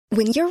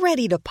When you're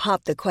ready to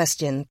pop the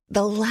question,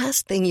 the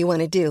last thing you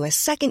want to do is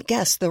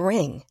second-guess the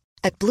ring.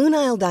 At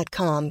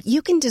BlueNile.com,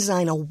 you can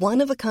design a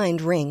one-of-a-kind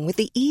ring with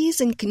the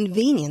ease and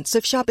convenience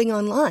of shopping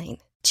online.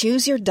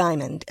 Choose your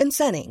diamond and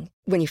setting.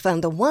 When you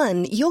find the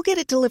one, you'll get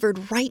it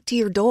delivered right to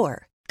your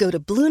door. Go to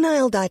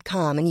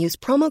BlueNile.com and use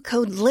promo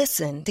code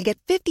LISTEN to get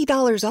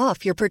 $50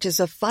 off your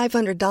purchase of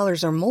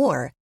 $500 or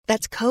more.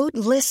 That's code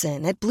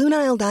LISTEN at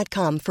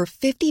BlueNile.com for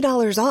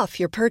 $50 off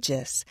your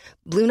purchase.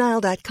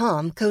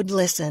 BlueNile.com, code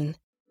LISTEN.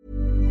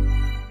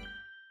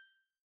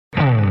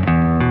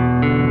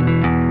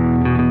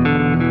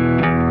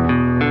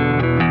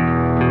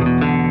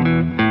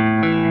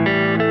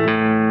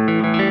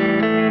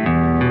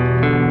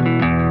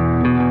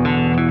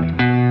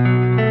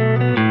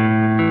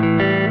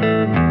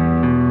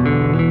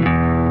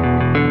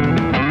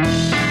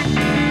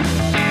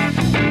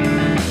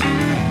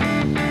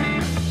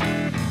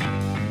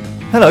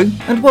 Hello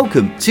and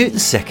welcome to the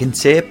Second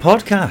Tier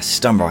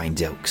Podcast. I'm Ryan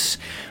Dilks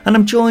and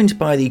I'm joined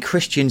by the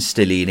Christian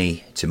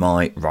Stellini to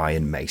my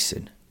Ryan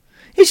Mason.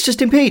 It's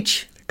Justin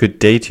Peach. Good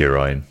day to you,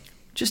 Ryan.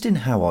 Justin,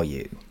 how are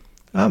you?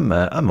 I'm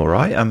all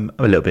right. I'm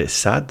a little bit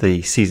sad.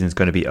 The season's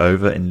going to be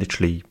over in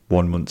literally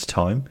 1 month's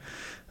time,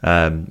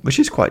 which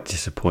is quite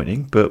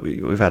disappointing. But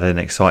we've had an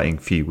exciting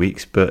few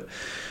weeks. But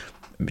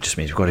it just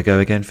means we've got to go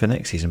again for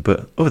next season.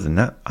 But other than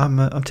that,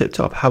 I'm tip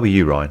top. How are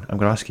you, Ryan? I'm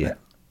going to ask you.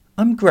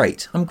 I'm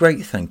great,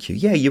 thank you.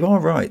 Yeah, you are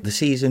right. The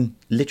season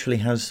literally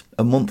has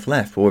a month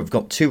left, or we've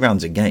got 2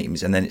 rounds of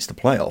games, and then it's the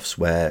playoffs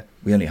where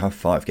we only have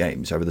 5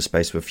 games over the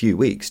space of a few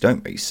weeks,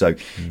 don't we? So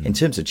in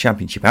terms of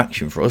championship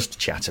action for us to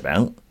chat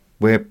about,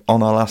 we're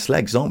on our last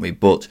legs, aren't we?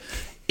 But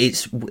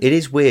it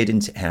is weird,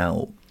 isn't it,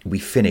 how we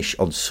finish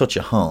on such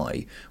a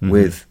high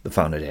with the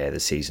final day of the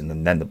season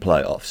and then the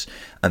playoffs,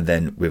 and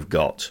then we've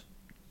got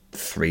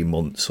 3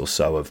 months or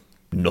so of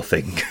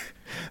nothing.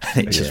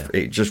 And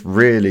it just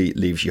really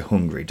leaves you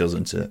hungry,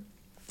 doesn't it?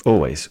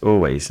 Always.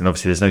 And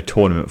obviously there's no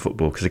tournament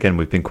football because, again,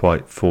 we've been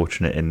quite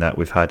fortunate in that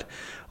we've had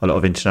a lot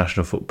of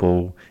international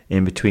football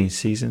in between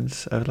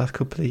seasons over the last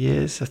couple of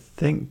years, I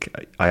think.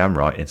 I am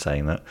right in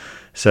saying that.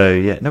 So,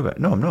 yeah, no,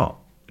 I'm not.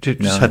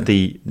 Just had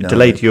the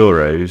delayed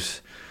Euros,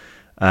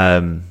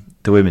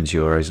 the Women's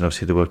Euros, and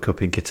obviously the World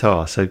Cup in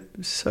Qatar.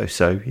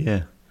 So,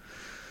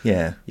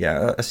 yeah.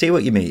 Yeah, I see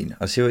what you mean.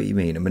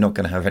 And we're not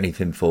going to have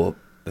anything for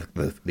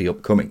the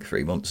upcoming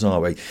 3 months, are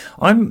we?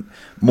 I'm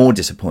more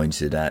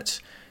disappointed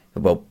at,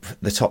 well,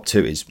 the top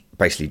 2 is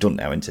basically done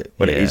now, isn't it?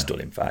 Well, it is done,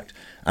 in fact.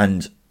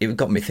 And it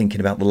got me thinking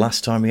about the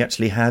last time we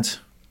actually had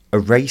a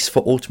race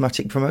for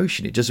automatic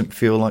promotion. It doesn't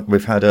feel like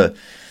we've had a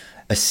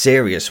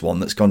serious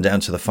one that's gone down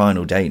to the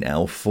final day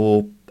now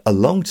for a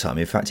long time.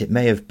 In fact, it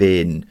may have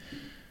been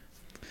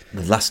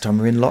the last time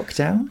we were in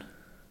lockdown.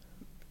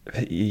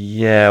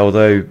 Yeah,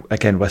 although,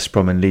 again, West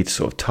Brom and Leeds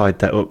sort of tied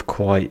that up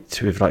quite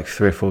with like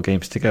 3 or 4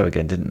 games to go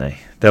again, didn't they?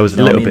 There was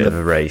a little bit of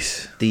a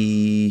race.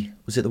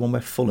 Was it the one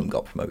where Fulham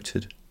got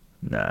promoted?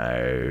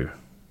 No.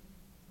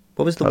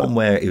 What was the one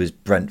where it was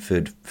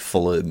Brentford,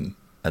 Fulham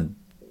and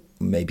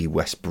maybe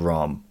West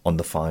Brom on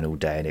the final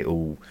day, and it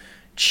all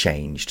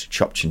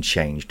chopped and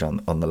changed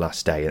on the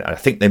last day? And I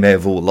think they may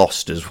have all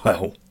lost as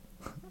well.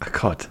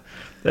 God.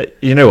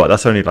 You know what?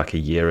 That's only like a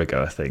year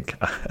ago, I think.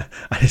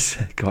 It's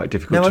quite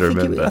difficult to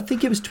remember. I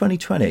think it was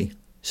 2020.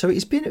 So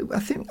it's been. I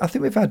think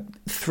we've had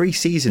 3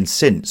 seasons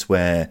since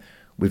where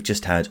we've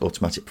just had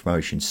automatic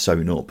promotion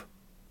sewn up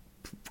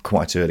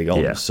quite early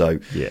on. Yeah. So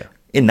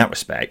in that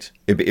respect,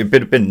 it'd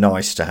have been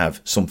nice to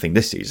have something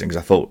this season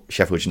because I thought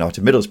Sheffield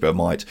United Middlesbrough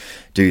might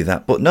do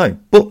that. But no.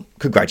 But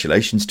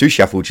congratulations to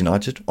Sheffield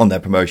United on their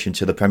promotion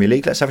to the Premier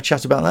League. Let's have a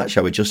chat about that,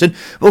 shall we, Justin?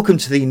 Welcome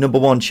to the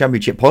 #1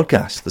 Championship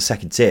podcast, the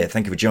Second Tier.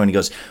 Thank you for joining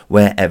us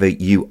wherever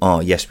you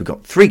are. Yes, we've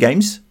got 3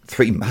 games.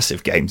 3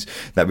 massive games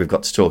that we've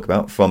got to talk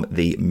about from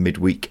the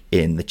midweek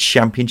in the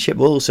Championship.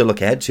 We'll also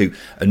look ahead to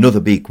another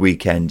big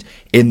weekend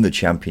in the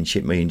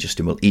Championship. Me and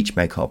Justin will each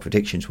make our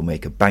predictions. We'll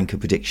make a banker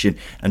prediction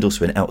and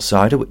also an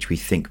outsider, which we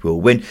think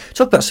will win.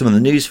 Talk about some of the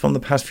news from the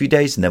past few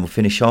days, and then we'll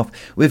finish off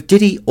with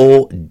did he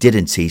or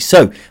didn't he.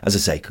 So, as I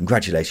say,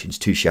 congratulations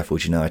to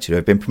Sheffield United, who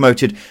have been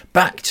promoted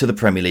back to the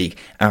Premier League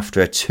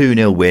after a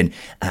 2-0 win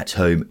at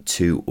home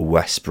to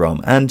West Brom.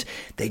 And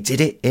they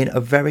did it in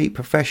a very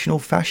professional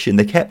fashion.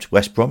 They kept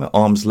West Brom at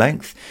arm's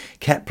length,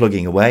 kept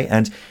plugging away,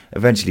 and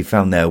eventually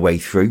found their way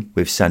through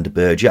with Sander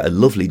Berger, a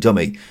lovely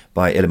dummy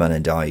by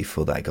Iliman Ndiaye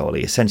for that goal.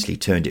 He essentially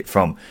turned it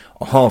from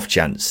a half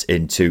chance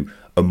into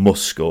a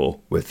must score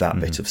with that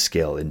bit of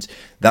skill, and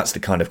that's the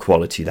kind of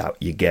quality that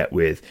you get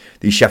with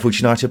these Sheffield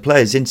United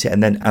players, isn't it?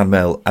 And then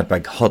Amel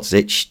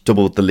Adbaghodzic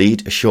doubled the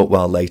lead a short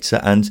while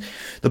later, and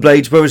the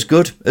Blades were as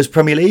good as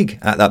Premier League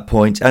at that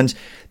point, and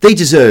they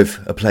deserve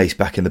a place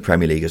back in the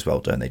Premier League as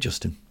well, don't they,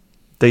 Justin?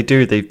 They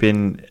do. They've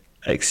been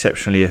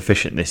exceptionally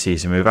efficient this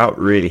season without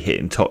really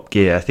hitting top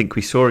gear. I think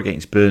we saw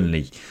against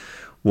Burnley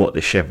what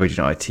the Sheffield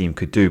United team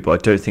could do, but I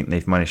don't think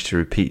they've managed to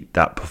repeat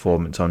that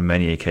performance on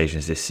many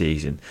occasions this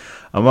season.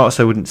 And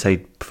whilst I wouldn't say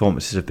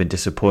performances have been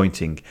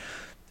disappointing,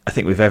 I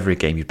think with every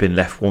game you've been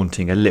left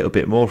wanting a little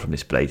bit more from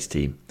this Blades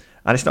team.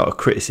 And it's not a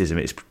criticism,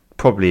 it's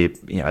probably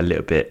a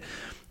little bit,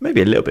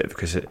 maybe a little bit of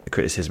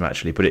criticism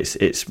actually, but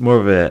it's more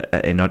of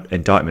an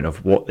indictment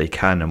of what they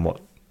can and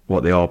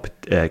what they are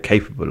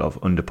capable of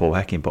under Paul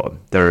Heckingbottom.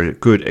 They're a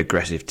good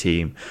aggressive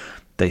team.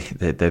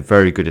 They're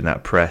very good in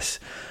that press.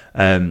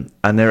 And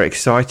they're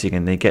exciting,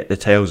 and they get the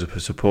tails up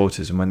of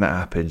supporters, and when that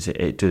happens,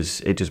 it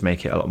does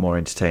make it a lot more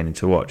entertaining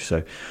to watch.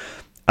 So,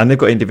 and they've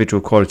got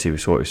individual quality. We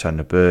saw it with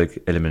Sander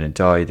Berg, Iliman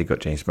Ndiaye. They've got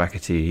James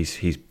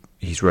McAtee.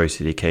 He's rose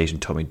to the occasion.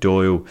 Tommy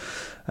Doyle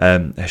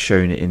has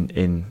shown it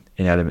in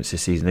elements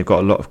this season. They've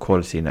got a lot of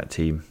quality in that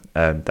team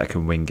that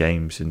can win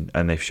games,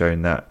 and they've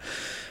shown that.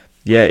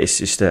 Yeah, it's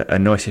just a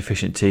nice,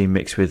 efficient team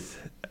mixed with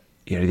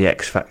the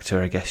X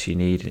factor, I guess, you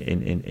need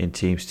in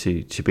teams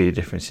to be the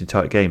difference in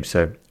tight games.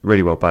 So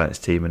really well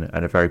balanced team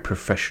and a very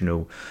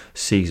professional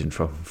season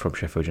from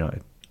Sheffield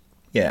United.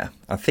 Yeah,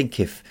 I think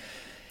if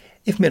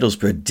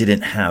Middlesbrough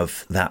didn't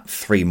have that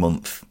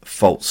 3-month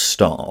false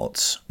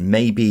start,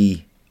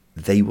 maybe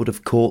they would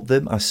have caught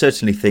them. I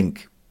certainly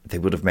think they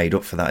would have made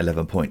up for that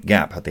 11-point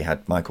gap had they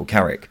had Michael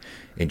Carrick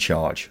in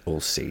charge all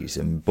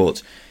season.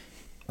 But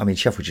I mean,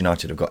 Sheffield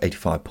United have got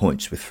 85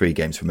 points with 3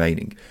 games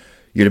remaining.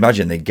 You'd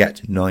imagine they'd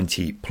get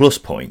 90 plus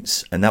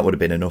points, and that would have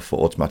been enough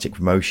for automatic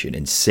promotion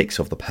in 6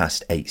 of the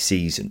past 8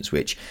 seasons,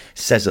 which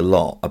says a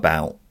lot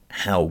about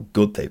how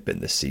good they've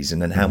been this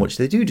season and how much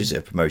they do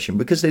deserve promotion,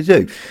 because they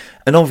do.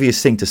 An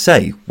obvious thing to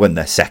say when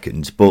they're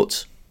second,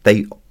 but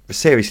they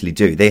seriously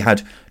do. They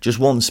had just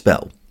one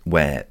spell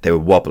where they were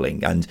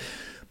wobbling, and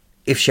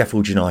if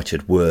Sheffield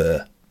United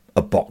were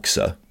a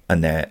boxer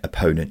and their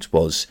opponent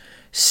was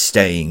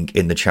staying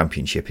in the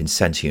Championship in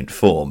sentient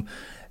form,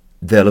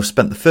 they'll have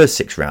spent the first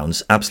 6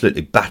 rounds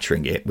absolutely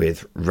battering it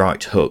with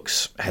right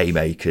hooks,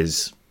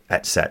 haymakers,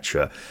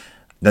 etc.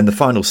 Then the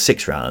final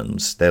 6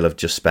 rounds they'll have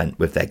just spent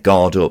with their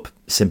guard up,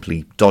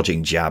 simply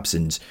dodging jabs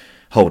and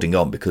holding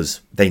on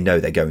because they know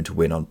they're going to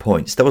win on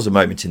points. There was a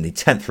moment in the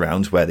 10th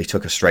round where they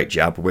took a straight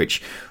jab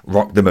which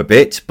rocked them a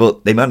bit,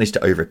 but they managed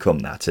to overcome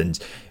that and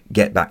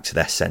get back to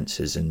their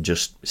senses and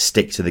just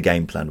stick to the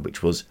game plan,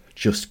 which was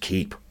just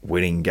keep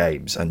winning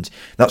games. And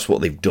that's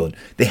what they've done.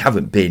 They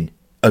haven't been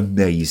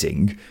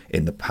amazing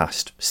in the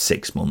past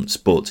 6 months,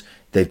 but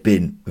they've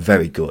been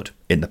very good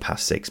in the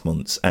past 6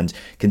 months. And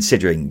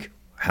considering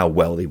how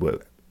well they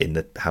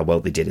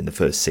did in the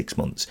first 6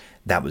 months,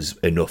 that was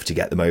enough to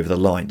get them over the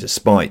line,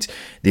 despite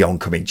the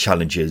oncoming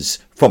challenges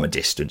from a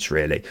distance,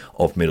 really,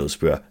 of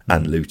Middlesbrough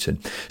and Luton.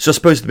 So I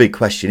suppose the big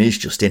question is,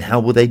 Justin, how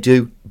will they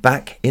do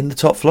back in the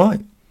top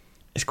flight?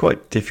 It's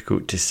quite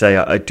difficult to say.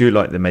 I do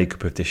like the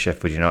makeup of this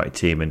Sheffield United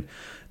team, and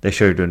they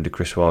showed under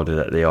Chris Wilder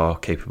that they are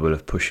capable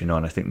of pushing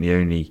on. I think the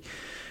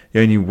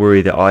only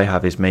worry that I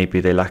have is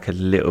maybe they lack a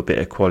little bit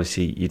of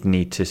quality. You'd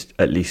need to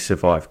at least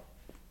survive,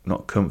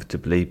 not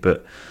comfortably,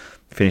 but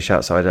finish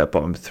outside that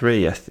bottom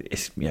 3.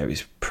 It's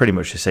pretty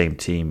much the same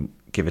team,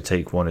 give or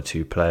take 1 or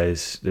 2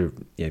 players. The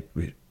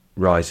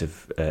rise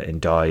of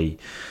Ndiaye,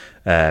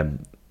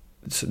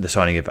 the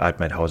signing of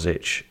Ahmed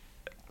Hozic.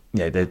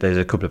 There's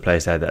a couple of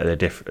players there that are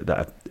different,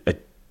 that are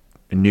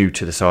new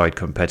to the side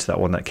compared to that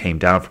one that came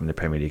down from the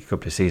Premier League a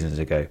couple of seasons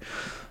ago.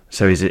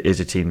 So is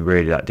a team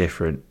really that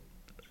different?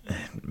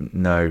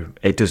 No,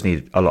 it does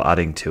need a lot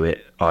adding to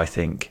it. I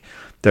think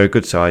they're a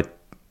good side,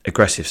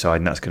 aggressive side,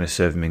 and that's going to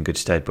serve them in good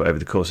stead. But over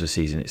the course of the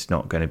season, it's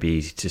not going to be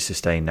easy to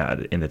sustain that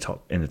in the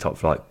top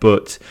flight.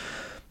 But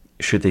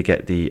should they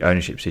get the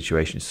ownership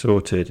situation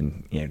sorted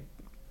and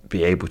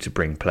be able to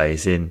bring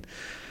players in,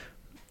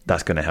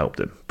 that's going to help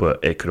them.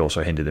 But it could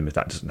also hinder them if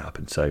that doesn't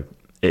happen. So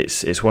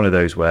it's one of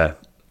those where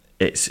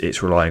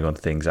it's relying on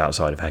things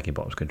outside of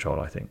Heckingbottom's control,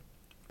 I think.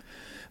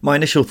 My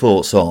initial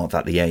thoughts are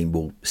that the aim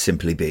will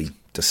simply be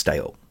to stay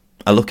up.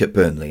 I look at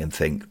Burnley and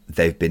think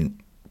they've been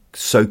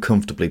so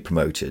comfortably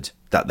promoted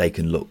that they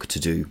can look to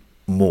do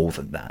more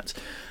than that.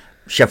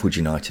 Sheffield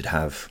United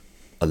have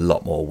a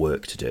lot more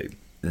work to do.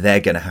 They're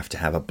going to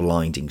have a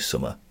blinding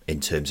summer in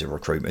terms of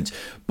recruitment,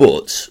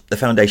 but the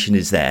foundation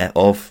is there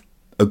of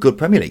a good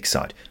Premier League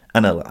side.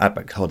 Anel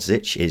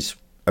Ahmed-Hodzic is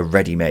a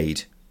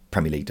ready-made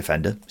Premier League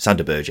defender.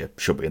 Sander Berge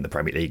should be in the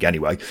Premier League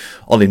anyway.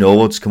 Ollie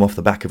Norwood's come off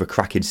the back of a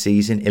cracking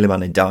season.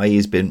 Iliman Ndiaye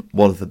has been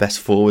one of the best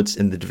forwards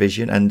in the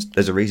division, and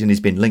there's a reason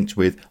he's been linked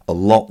with a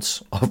lot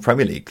of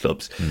Premier League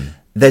clubs.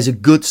 There's a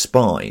good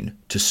spine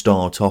to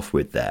start off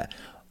with there,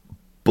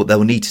 but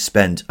they'll need to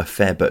spend a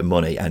fair bit of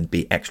money and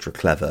be extra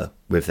clever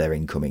with their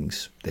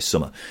incomings this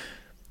summer.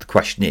 The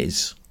question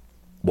is,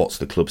 what's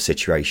the club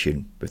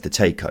situation with the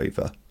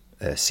takeover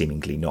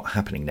seemingly not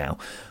happening now?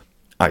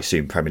 I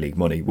assume Premier League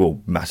money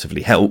will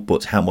massively help,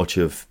 but how much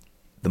of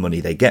the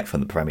money they get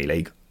from the Premier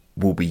League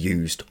will be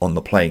used on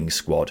the playing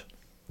squad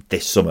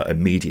this summer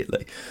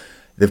immediately?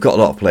 They've got a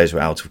lot of players who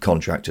are out of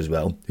contract as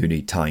well, who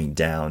need tying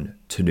down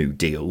to new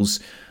deals,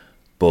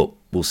 but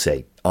we'll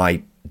see.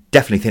 I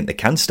definitely think they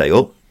can stay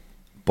up,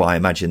 but I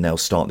imagine they'll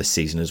start this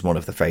season as one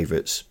of the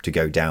favourites to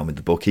go down with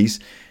the bookies.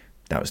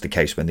 That was the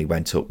case when they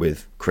went up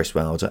with Chris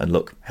Wilder, and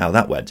look how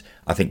that went.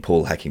 I think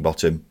Paul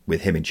Heckingbottom,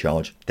 with him in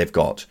charge, they've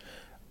got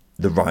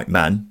the right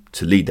man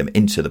to lead them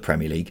into the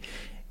Premier League.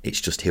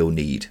 It's just he'll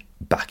need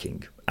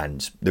backing,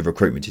 and the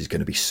recruitment is going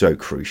to be so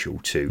crucial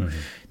to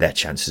their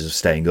chances of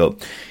staying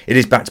up. It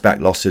is back-to-back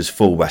losses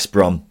for West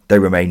Brom. They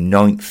remain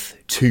 9th,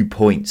 2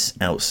 points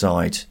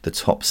outside the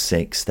top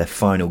 6. Their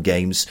final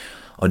games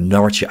are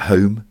Norwich at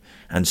home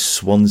and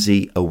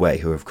Swansea away,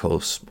 who are, of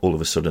course, all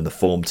of a sudden the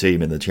form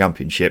team in the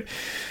Championship.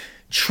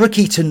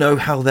 Tricky to know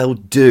how they'll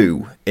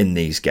do in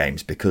these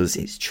games, because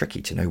it's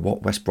tricky to know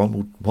what West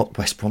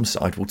Brom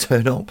side will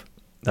turn up.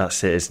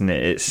 That's it, isn't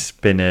it? It's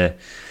been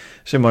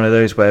one of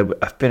those where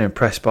I've been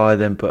impressed by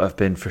them, but I've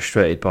been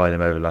frustrated by them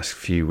over the last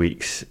few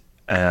weeks.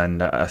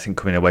 And I think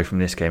coming away from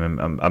this game,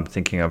 I'm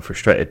thinking I'm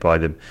frustrated by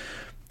them.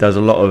 There was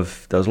a lot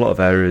of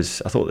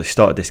errors. I thought they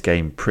started this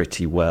game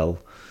pretty well.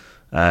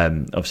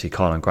 Obviously,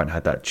 Carl and Grant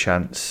had that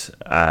chance,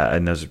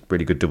 and there was a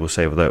really good double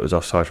save, although it was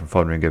offside from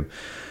Fotheringham.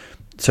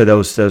 So there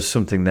was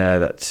something there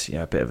that's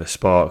a bit of a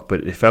spark,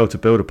 but it failed to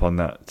build upon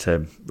that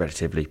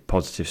relatively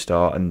positive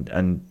start,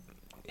 and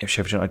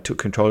Sheffield United took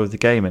control of the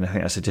game, and I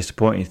think that's a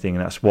disappointing thing,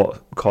 and that's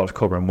what Carlos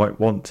Corberán won't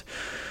want.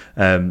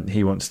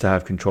 He wants to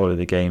have control of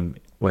the game,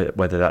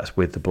 whether that's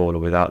with the ball or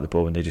without the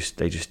ball, and they just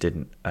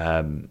didn't,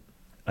 and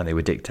they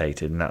were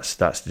dictated, and that's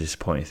the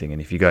disappointing thing.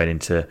 And if you're going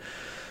into,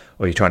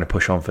 or you're trying to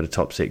push on for the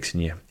top 6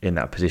 and you're in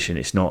that position,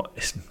 it's not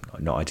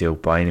ideal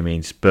by any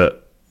means,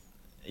 but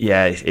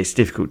yeah, it's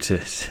difficult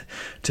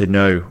to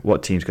know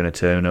what team's going to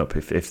turn up.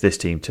 If this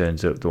team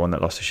turns up, the one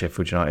that lost to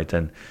Sheffield United,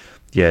 then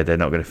yeah, they're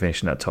not going to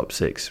finish in that top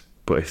 6.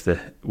 But if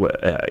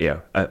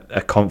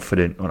a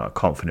confident, or not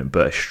confident,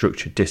 but a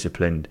structured,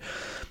 disciplined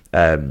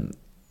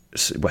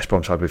West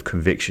Brom side with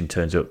conviction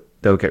turns up,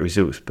 they'll get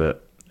results.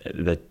 But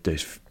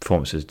those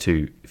performances are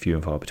too few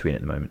and far between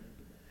at the moment.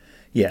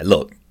 Yeah,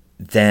 look,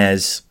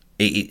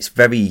 it's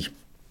very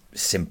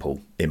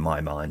simple in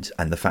my mind,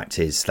 and the fact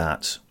is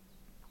that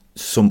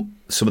some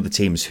of the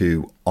teams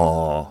who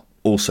are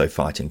also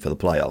fighting for the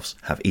playoffs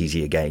have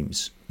easier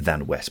games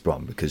than West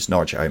Brom, because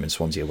Norwich at home and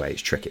Swansea away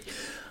is tricky.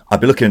 I'd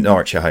be looking at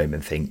Norwich at home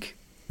and think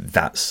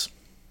that's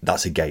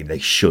a game they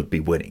should be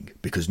winning,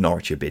 because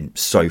Norwich have been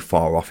so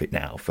far off it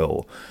now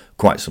for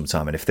quite some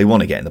time, and if they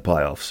want to get in the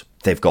playoffs,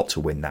 they've got to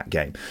win that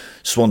game.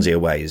 Swansea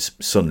away has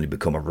suddenly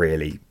become a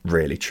really,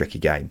 really tricky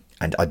game,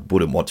 and I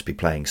wouldn't want to be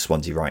playing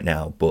Swansea right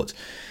now, but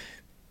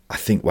I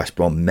think West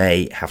Brom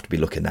may have to be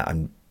looking at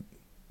and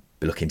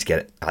be looking to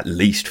get at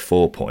least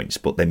 4 points,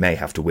 but they may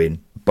have to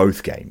win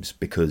both games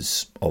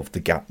because of the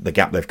gap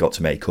they've got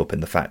to make up,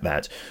 and the fact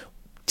that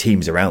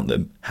teams around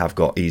them have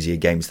got easier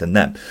games than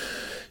them.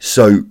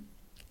 So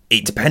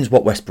it depends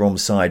what West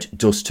Brom's side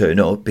does turn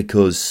up,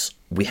 because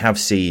we have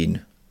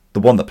seen the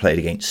one that played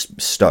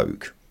against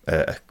Stoke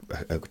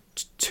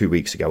 2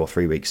 weeks ago or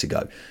 3 weeks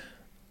ago.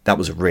 That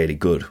was a really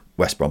good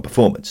West Brom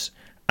performance,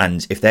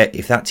 and if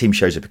that team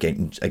shows up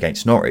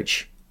against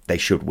Norwich, they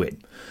should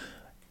win.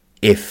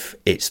 If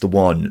it's the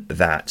one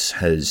that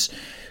has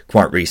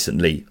quite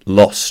recently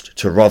lost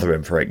to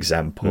Rotherham, for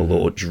example,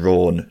 or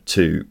drawn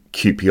to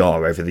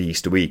QPR over the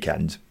Easter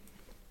weekend,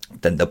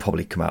 then they'll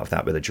probably come out of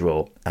that with a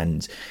draw.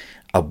 And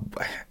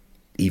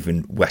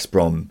even West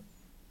Brom,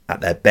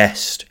 at their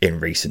best in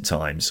recent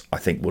times, I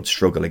think would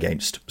struggle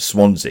against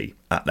Swansea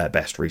at their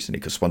best recently,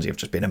 because Swansea have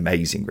just been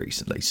amazing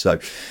recently. So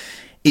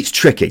it's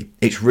tricky.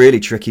 It's really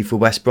tricky for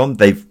West Brom.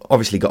 They've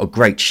obviously got a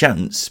great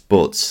chance,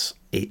 but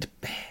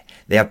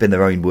they have been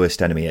their own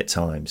worst enemy at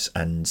times,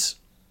 and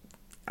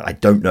I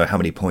don't know how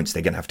many points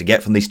they're going to have to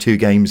get from these 2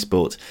 games,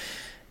 but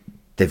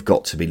they've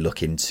got to be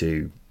looking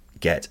to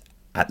get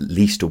at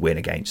least a win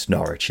against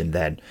Norwich and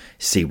then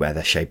see where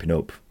they're shaping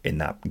up in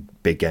that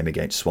big game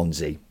against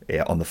Swansea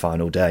on the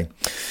final day.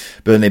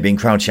 Burnley being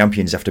crowned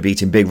champions after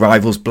beating big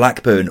rivals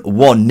Blackburn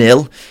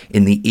 1-0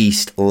 in the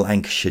East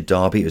Lancashire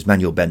derby. It was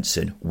Manuel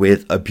Benson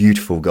with a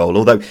beautiful goal,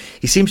 although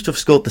he seems to have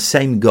scored the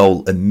same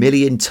goal a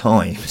million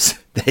times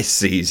this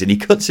season. He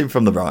cuts in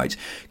from the right,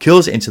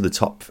 curls it into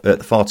the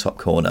far top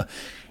corner.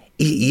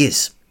 He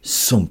is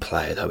some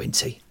player though, isn't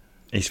he?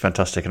 He's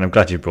fantastic, and I'm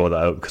glad you brought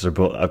that up, because I've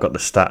got the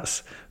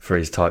stats for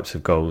his types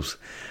of goals.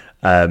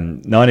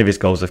 9 of his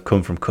goals have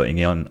come from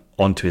cutting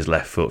onto his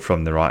left foot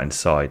from the right-hand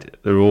side.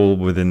 They're all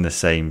within the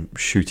same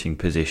shooting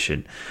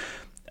position,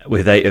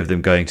 with 8 of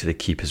them going to the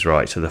keeper's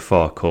right, so the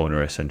far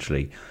corner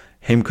essentially.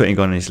 Him cutting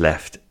on his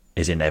left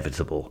is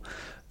inevitable.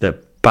 The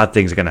bad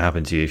things are going to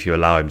happen to you if you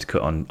allow him to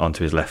cut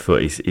onto his left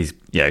foot.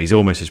 He's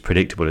almost as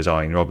predictable as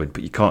Iron Robin,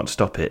 but you can't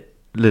stop it.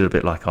 A little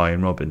bit like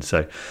Iron Robin,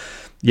 so...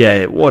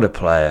 yeah, what a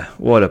player!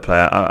 What a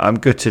player! I'm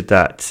gutted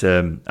that.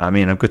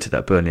 I'm gutted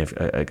that Burnley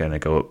are going to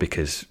go up,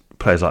 because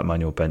players like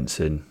Manuel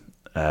Benson,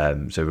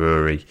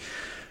 Zaroury,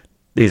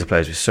 these are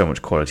players with so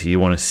much quality. You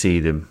want to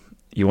see them.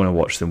 You want to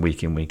watch them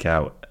week in, week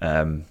out.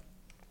 We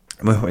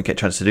won't get a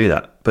chance to do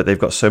that, but they've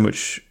got so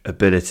much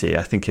ability.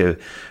 I think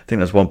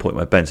there's one point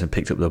where Benson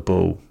picked up the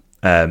ball,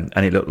 and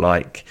it looked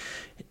like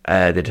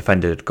the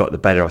defender had got the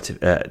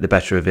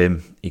better of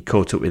him. He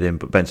caught up with him,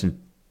 but Benson,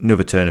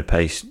 another turn of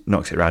pace,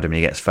 knocks it around him and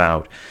he gets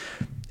fouled.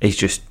 He's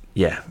just,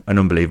 an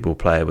unbelievable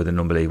player with an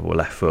unbelievable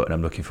left foot, and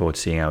I'm looking forward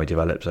to seeing how he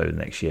develops over the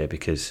next year,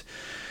 because,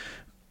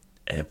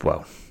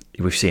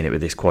 we've seen it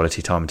with this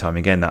quality time and time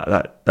again.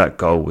 That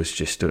goal was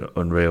just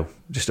unreal.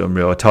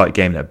 A tight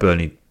game that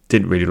Burnley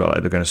didn't really look like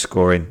they were going to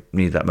score in.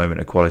 Needed that moment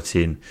of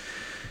quality, and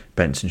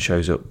Benson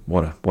shows up.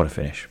 What a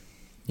finish.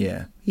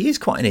 Yeah, he is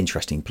quite an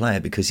interesting player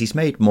because he's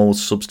made more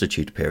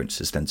substitute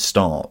appearances than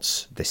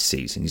starts this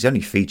season. He's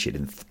only featured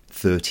in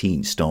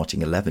 13 starting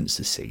 11s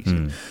this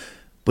season.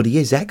 But he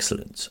is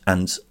excellent,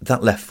 and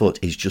that left foot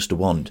is just a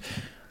wand.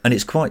 And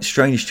it's quite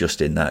strange,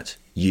 Justin, that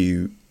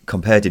you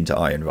compared him to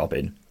Iron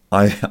Robin.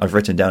 I've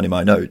written down in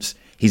my notes,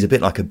 he's a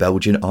bit like a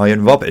Belgian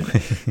Iron Robin,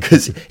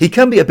 because he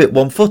can be a bit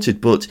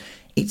one-footed, but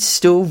it's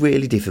still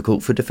really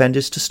difficult for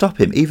defenders to stop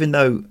him, even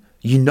though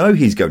you know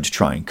he's going to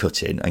try and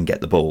cut in and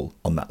get the ball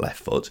on that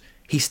left foot.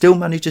 He still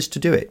manages to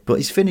do it, but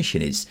his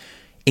finishing is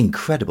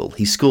incredible.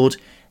 He scored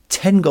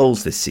 10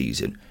 goals this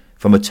season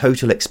from a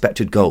total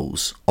expected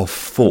goals of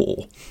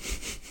 4.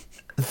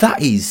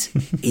 That is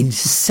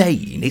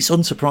insane. It's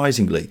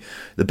unsurprisingly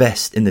the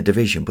best in the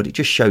division, but it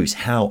just shows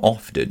how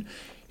often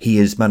he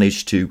has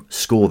managed to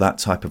score that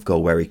type of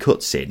goal where he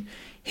cuts in,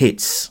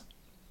 hits,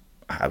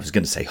 I was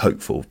going to say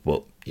hopeful,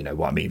 but you know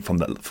what I mean, for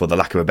the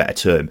lack of a better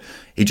term,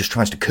 he just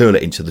tries to curl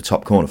it into the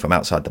top corner from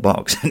outside the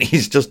box, and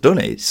he's just done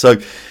it. So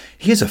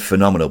he is a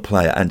phenomenal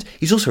player, and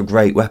he's also a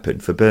great weapon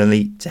for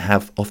Burnley to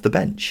have off the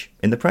bench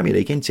in the Premier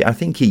League, isn't he? I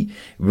think he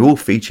will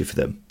feature for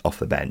them off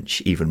the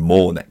bench even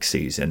more next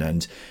season,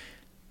 and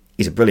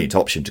he's a brilliant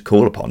option to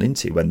call upon, isn't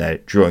he, when they're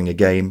drawing a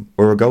game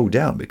or a goal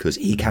down, because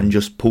he can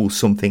just pull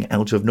something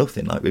out of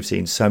nothing like we've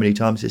seen so many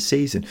times this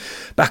season.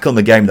 Back on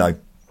the game though,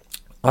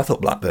 I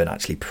thought Blackburn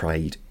actually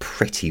played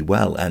pretty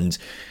well and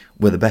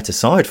were the better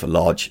side for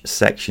large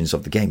sections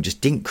of the game,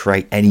 just didn't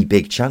create any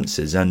big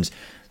chances, and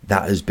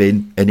that has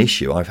been an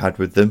issue I've had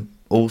with them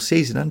all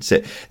season, hasn't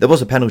it? There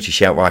was a penalty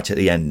shout right at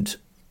the end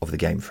of the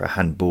game for a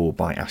handball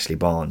by Ashley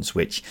Barnes,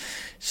 which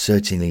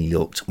certainly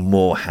looked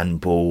more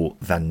handball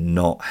than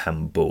not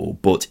handball,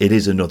 but it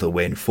is another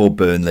win for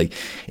Burnley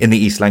in the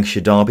East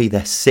Lancashire derby,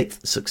 their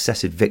 6th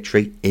successive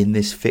victory in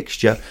this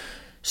fixture.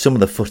 Some of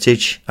the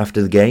footage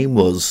after the game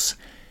was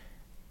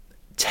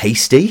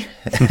tasty.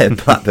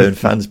 Blackburn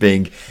fans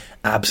being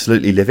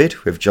absolutely livid,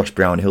 with Josh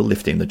Brownhill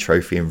lifting the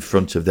trophy in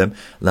front of them,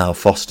 Lau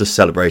Foster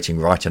celebrating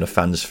right in a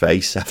fan's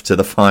face after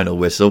the final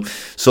whistle,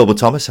 Sorba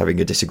Thomas having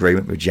a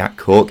disagreement with Jack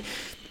Cork.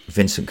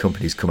 Vincent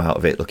Kompany's come out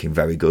of it looking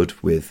very good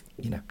with,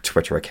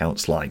 Twitter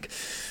accounts like,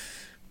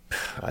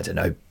 I don't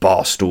know,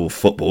 Barstool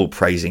Football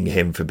praising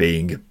him for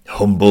being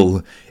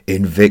humble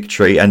in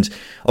victory. And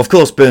of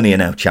course, Burnley are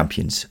now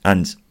champions.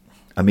 And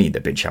I mean,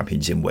 they've been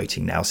champions in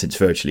waiting now since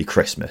virtually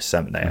Christmas,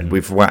 haven't they? And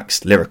we've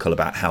waxed lyrical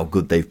about how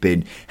good they've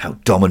been, how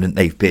dominant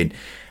they've been.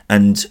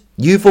 And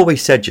you've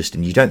always said,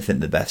 Justin, you don't think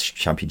they're the best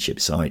championship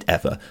side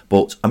ever.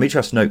 But I'm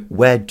interested to know,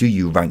 where do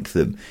you rank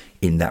them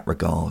in that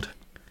regard?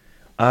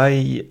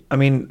 I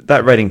mean,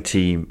 that Reading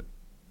team,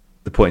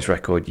 the points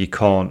record, you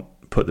can't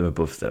put them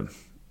above them.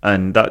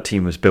 And that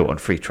team was built on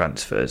free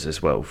transfers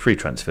as well. Free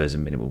transfers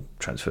and minimal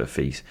transfer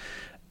fees.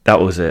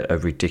 That was a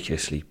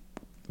ridiculously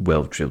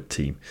well-drilled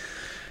team.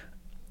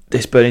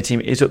 This Burnley team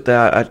is up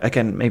there.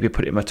 Again, maybe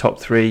put it in my top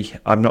 3.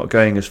 I'm not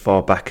going as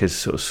far back as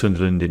sort of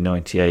Sunderland in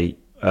 98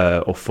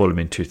 or Fulham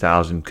in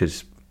 2000,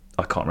 because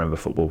I can't remember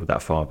football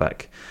that far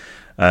back.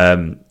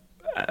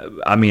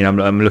 I mean,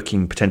 I'm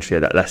looking potentially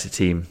at that Leicester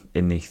team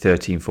in the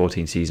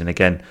 13-14 season.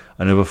 Again,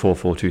 another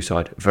 4-4-2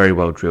 side, very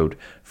well drilled,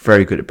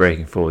 very good at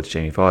breaking forwards.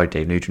 Jamie Vardy,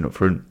 Dave Nugent up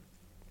front,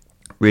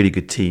 really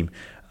good team.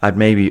 I'd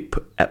maybe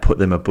put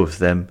them above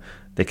them.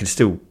 They can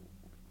still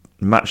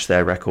match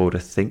their record, I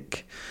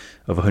think,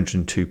 of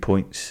 102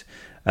 points.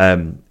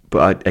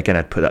 But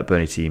I'd put that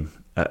Burnley team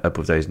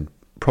above those. And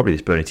probably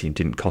this Burnley team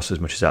didn't cost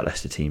as much as that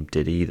Leicester team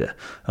did either.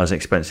 That was an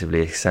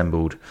expensively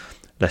assembled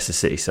Leicester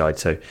City side.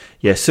 So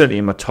yeah, certainly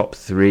in my top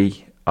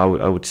 3, I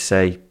would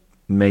say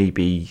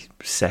maybe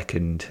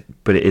second,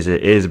 but it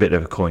is a bit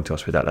of a coin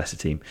toss with that Leicester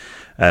team.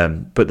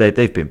 But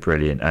they've been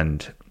brilliant,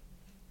 and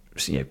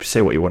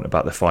say what you want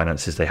about the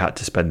finances, they had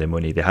to spend their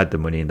money. They had the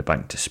money in the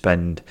bank to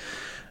spend,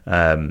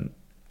 and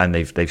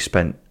they've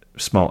spent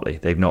smartly.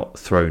 They've not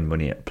thrown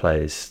money at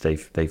players.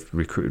 They've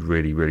recruited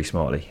really, really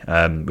smartly,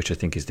 which I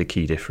think is the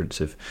key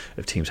difference of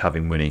teams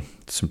having money.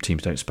 Some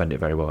teams don't spend it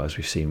very well, as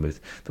we've seen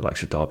with the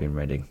likes of Derby and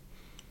Reading.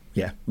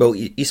 Yeah, well,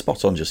 you're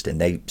spot on, Justin.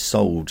 They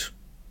sold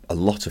a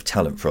lot of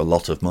talent for a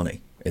lot of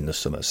money in the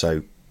summer.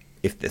 So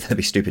if they'd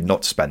be stupid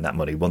not to spend that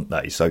money, wouldn't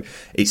they? So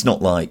it's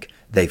not like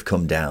they've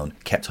come down,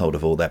 kept hold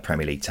of all their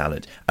Premier League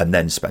talent, and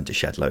then spent a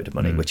shed load of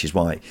money, which is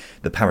why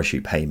the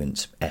parachute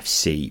payment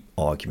FC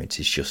argument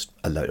is just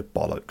a load of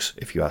bollocks,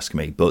 if you ask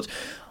me. But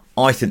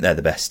I think they're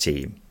the best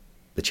team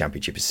the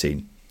Championship has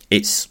seen.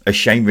 It's a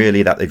shame,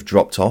 really, that they've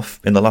dropped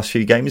off in the last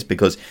few games,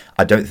 because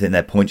I don't think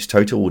their points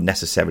total will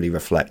necessarily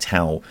reflect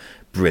how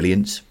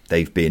brilliant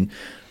they've been.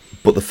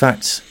 But the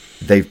fact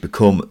they've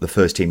become the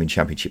first team in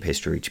Championship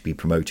history to be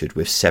promoted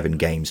with 7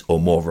 games or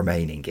more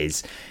remaining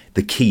is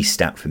the key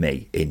stat for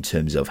me in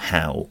terms of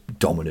how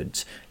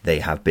dominant they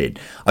have been.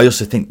 I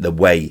also think the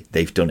way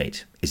they've done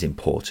it is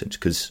important,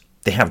 because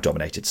they have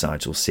dominated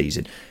sides all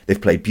season.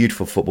 They've played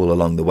beautiful football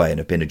along the way and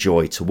have been a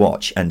joy to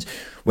watch. And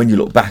when you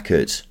look back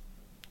at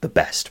the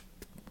best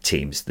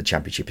teams the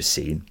Championship has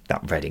seen,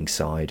 that Reading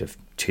side of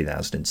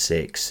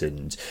 2006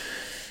 and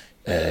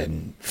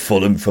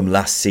Fulham from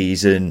last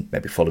season,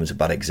 maybe Fulham's a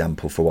bad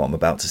example for what I'm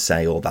about to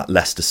say, or that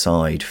Leicester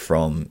side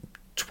from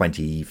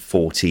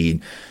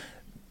 2014,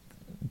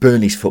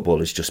 Burnley's football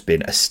has just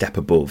been a step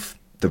above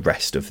the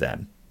rest of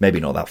them. Maybe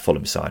not that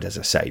Fulham side, as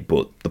I say,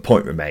 but the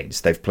point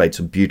remains they've played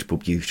some beautiful,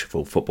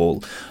 beautiful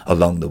football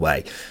along the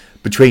way.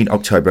 Between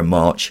October and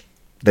March,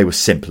 they were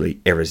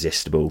simply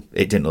irresistible.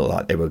 It didn't look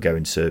like they were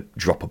going to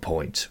drop a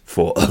point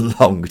for a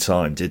long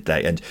time, did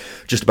they? And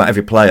just about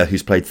every player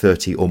who's played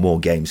 30 or more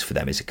games for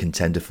them is a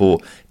contender for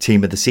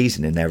Team of the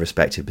Season in their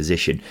respective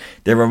position.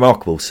 They're a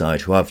remarkable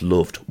side who I've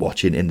loved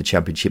watching in the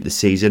Championship this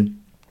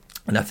season.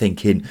 And I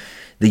think in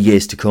the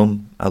years to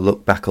come, I'll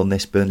look back on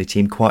this Burnley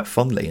team quite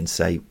fondly and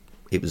say,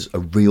 it was a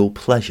real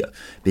pleasure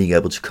being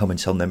able to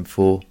comment on them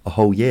for a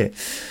whole year.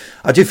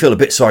 I do feel a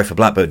bit sorry for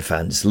Blackburn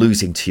fans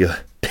losing to your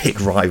big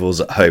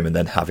rivals at home and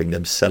then having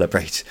them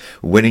celebrate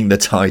winning the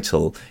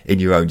title in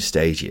your own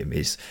stadium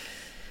is,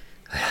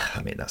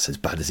 I mean, that's as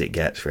bad as it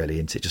gets, really,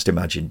 isn't it? Just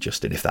imagine,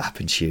 Justin, if that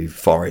happened to you,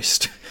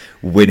 Forest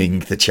winning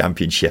the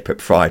Championship at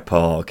Pride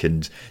Park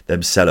and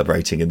them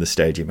celebrating in the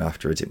stadium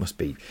afterwards. It must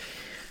be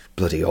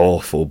bloody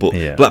awful. But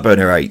yeah.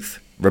 Blackburn are 8th.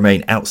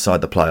 Remain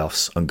outside the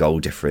playoffs on goal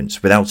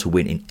difference without a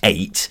win in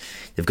 8.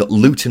 They've got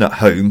Luton at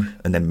home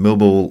and then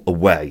Millwall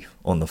away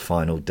on the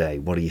final day.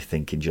 What are you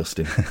thinking,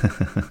 Justin?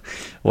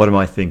 What am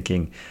I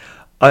thinking?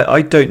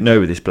 I don't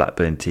know with this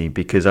Blackburn team,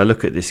 because I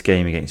look at this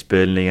game against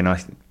Burnley and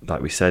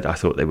like we said, I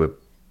thought they were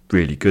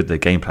really good. Their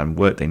game plan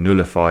worked. They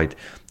nullified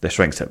the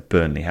strengths that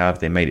Burnley have.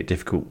 They made it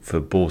difficult for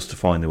balls to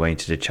find their way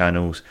into the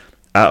channels.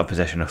 Out of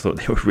possession, I thought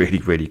they were really,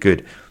 really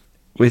good.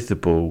 With the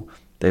ball,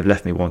 they've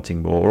left me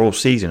wanting more all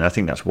season. I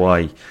think that's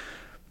why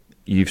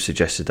you've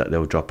suggested that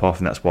they'll drop off,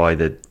 and that's why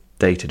the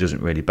data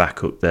doesn't really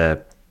back up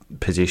their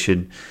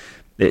position.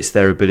 It's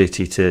their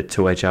ability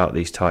to edge out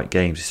these tight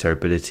games. It's their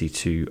ability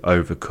to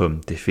overcome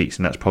defeats,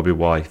 and that's probably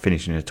why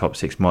finishing in the top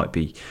 6 might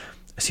be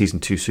a season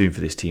too soon for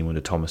this team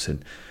under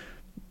Thomason.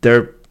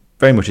 They're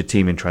very much a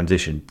team in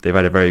transition. They've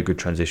had a very good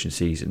transition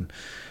season,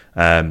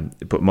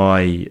 but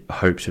my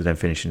hopes of them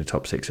finishing the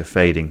top 6 are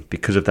fading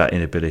because of that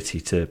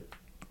inability to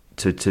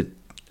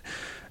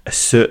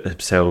assert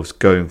themselves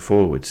going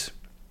forwards.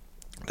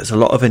 There's a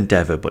lot of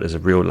endeavour, but there's a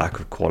real lack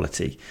of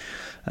quality.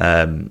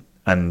 And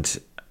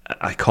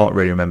I can't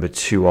really remember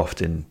too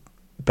often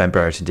Ben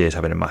Brereton Diaz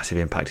having a massive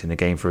impact in the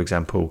game, for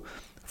example.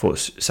 I thought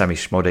Sammy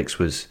Schmodix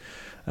was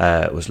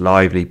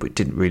lively, but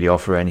didn't really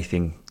offer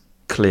anything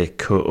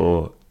clear-cut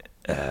or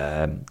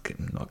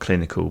not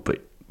clinical,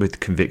 but with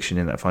conviction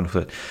in that final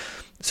third.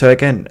 So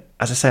again,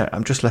 as I say,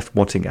 I'm just left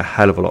wanting a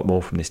hell of a lot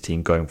more from this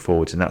team going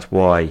forwards, and that's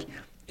why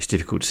it's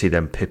difficult to see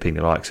them pipping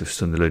the likes of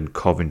Sunderland,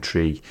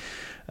 Coventry.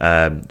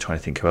 Trying to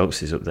think who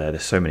else is up there.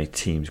 There's so many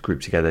teams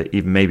grouped together.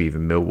 Maybe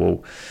even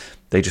Millwall.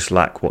 They just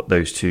lack what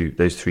those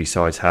 3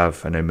 sides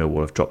have. I know Millwall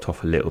have dropped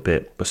off a little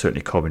bit, but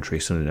certainly Coventry,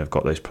 Sunderland have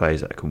got those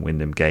players that can win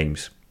them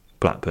games.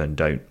 Blackburn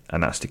don't,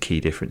 and that's the key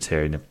difference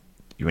here.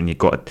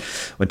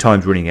 When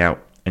time's running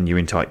out and you're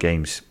in tight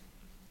games,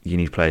 you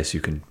need players who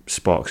can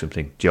spark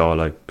something.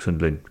 Diallo,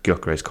 Sunderland,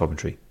 Gyökeres,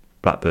 Coventry,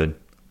 Blackburn.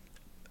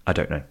 I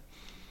don't know.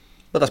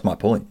 Well, that's my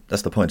point.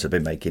 That's the point I've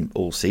been making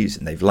all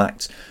season. They've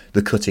lacked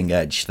the cutting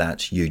edge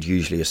that you'd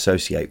usually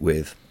associate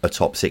with a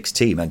top 6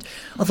 team. And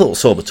I thought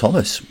Sorba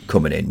Thomas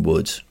coming in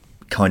would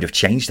kind of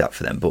change that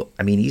for them. But,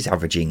 I mean, he's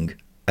averaging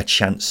a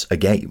chance a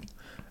game,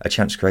 a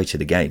chance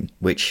created a game,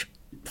 which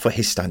for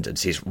his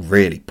standards is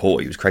really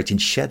poor. He was creating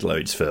shed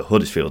loads for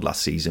Huddersfield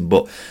last season.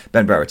 But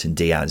Ben Brereton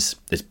Diaz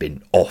has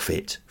been off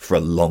it for a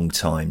long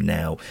time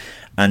now.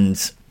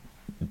 And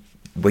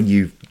when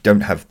you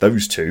don't have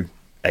those two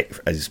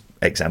as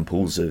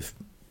examples of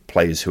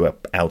players who are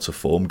out of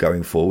form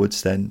going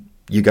forwards, then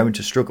you're going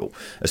to struggle,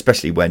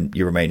 especially when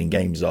your remaining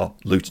games are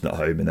Luton at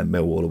home and then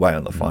Millwall away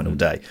on the final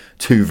day.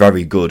 2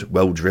 very good,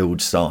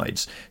 well-drilled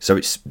sides. So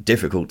it's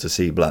difficult to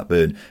see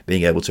Blackburn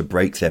being able to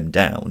break them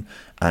down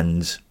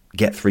and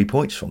get 3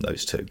 points from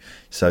those 2.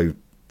 So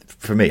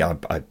for me, I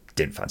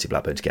didn't fancy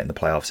Blackburn to get in the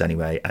playoffs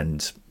anyway,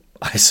 and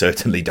I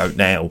certainly don't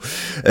now.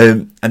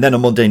 And then on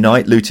Monday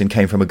night, Luton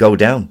came from a goal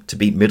down to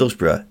beat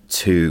Middlesbrough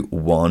 2-1.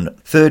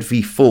 3rd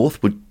v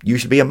 4th would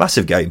usually be a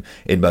massive game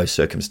in most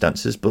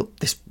circumstances, but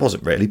this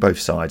wasn't really.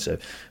 Both sides are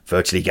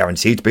virtually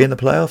guaranteed to be in the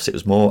playoffs. It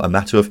was more a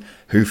matter of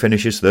who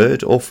finishes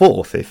 3rd or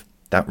 4th, if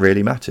that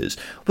really matters.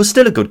 It was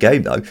still a good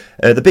game, though.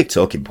 The big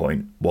talking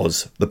point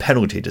was the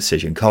penalty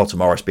decision. Carlton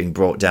Morris being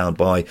brought down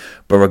by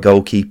Borough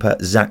goalkeeper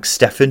Zach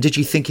Steffen. Did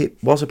you think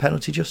it was a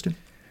penalty, Justin?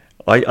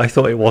 I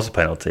thought it was a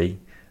penalty.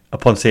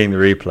 Upon seeing the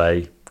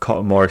replay,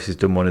 Carlton Morris has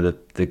done one of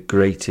the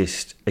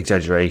greatest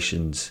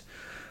exaggerations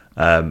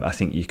I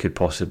think you could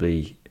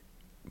possibly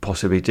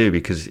possibly do,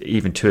 because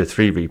even 2 or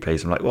 3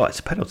 replays, I'm like, well, it's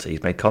a penalty.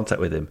 He's made contact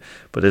with him.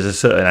 But there's a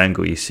certain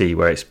angle you see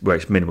where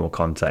it's minimal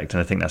contact,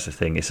 and I think that's the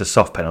thing. It's a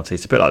soft penalty.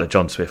 It's a bit like the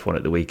John Swift one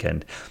at the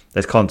weekend.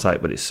 There's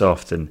contact, but it's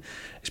soft, and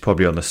it's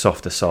probably on the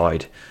softer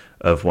side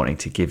of wanting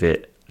to give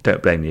it.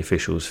 Don't blame the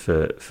officials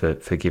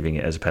for giving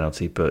it as a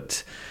penalty,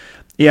 but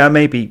yeah,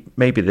 maybe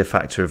the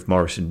factor of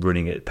Morrison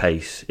running at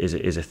pace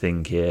is a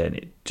thing here, and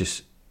it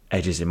just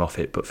edges him off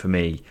it. But for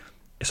me,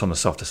 it's on the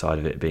softer side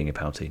of it being a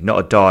penalty. Not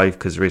a dive,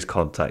 because there is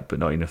contact, but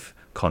not enough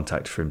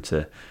contact for him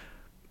to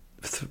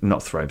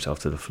not throw himself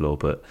to the floor,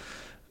 but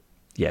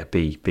yeah,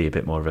 be a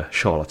bit more of a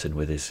charlatan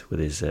with his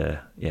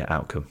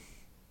outcome.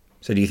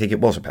 So do you think it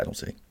was a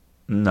penalty?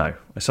 No,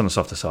 it's on the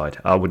softer side.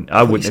 I wouldn't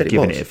have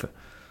given it.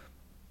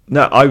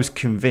 No, I was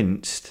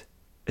convinced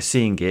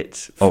seeing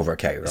it. Oh,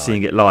 okay, right.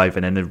 Seeing it live,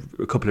 and then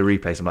a couple of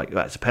replays, I'm like,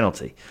 that's a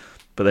penalty.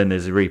 But then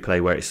there's a replay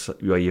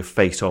where you're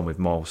face on with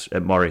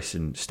Morris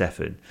and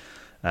Stefan.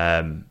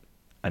 And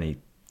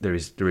there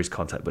is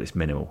contact, but it's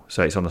minimal.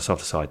 So it's on the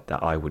softer side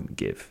that I wouldn't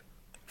give.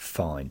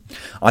 Fine.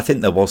 I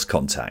think there was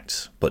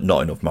contact, but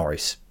not enough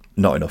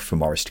for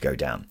Morris to go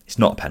down. It's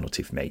not a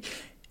penalty for me.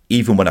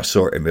 Even when I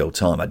saw it in real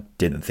time, I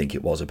didn't think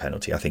it was a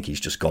penalty. I think he's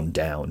just gone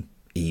down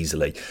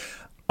easily.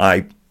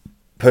 I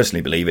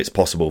personally believe it's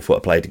possible for a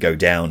player to go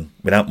down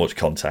without much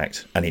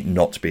contact and it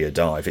not to be a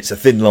dive. It's a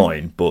thin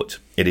line, but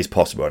it is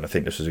possible, and I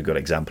think this was a good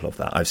example of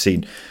that. I've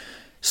seen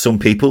some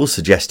people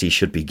suggest he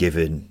should be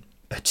given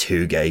a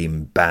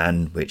 2-game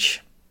ban, which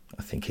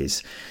I think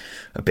is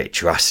a bit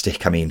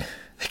drastic. I mean,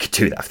 they could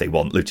do that if they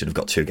want. Luton have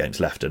got 2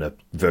 games left and are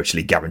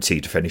virtually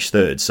guaranteed to finish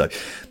third. So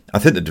I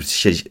think the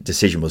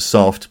decision was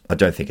soft. I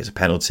don't think it's a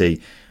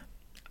penalty.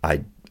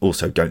 I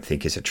also don't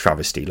think it's a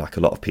travesty like a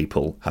lot of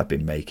people have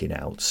been making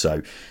out.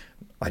 So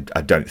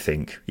I don't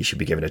think he should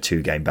be given a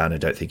 2-game ban. I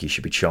don't think he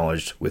should be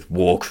charged with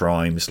war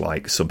crimes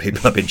like some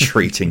people have been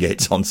treating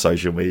it on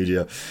social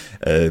media.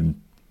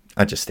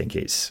 I just think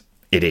it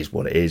is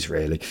what it is,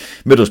 really.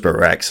 Middlesbrough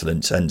are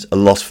excellent, and a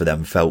loss for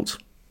them felt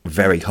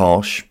very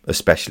harsh,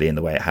 especially in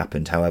the way it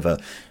happened. However,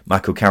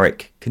 Michael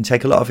Carrick can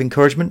take a lot of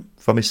encouragement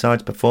from his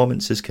side's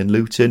performances, can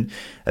Luton.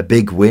 A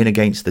big win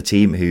against the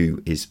team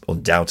who is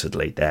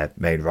undoubtedly their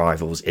main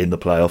rivals in the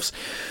playoffs.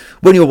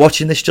 When you were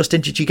watching this, Justin,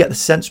 did you get the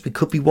sense we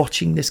could be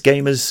watching this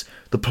game as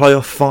the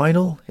playoff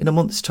final in a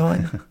month's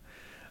time?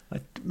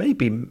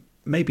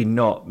 Maybe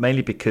not,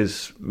 mainly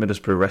because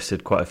Middlesbrough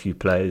rested quite a few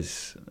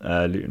players,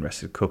 Luton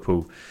rested a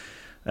couple.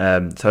 So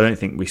I don't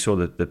think we saw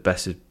the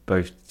best of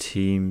both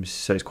teams.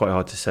 So it's quite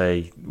hard to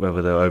say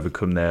whether they'll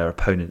overcome their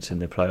opponents in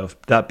the playoffs.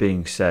 That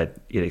being said,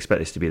 you'd expect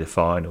this to be the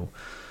final.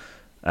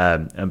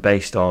 And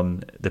based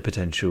on the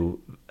potential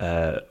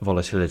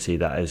volatility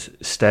that has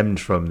stemmed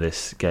from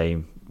this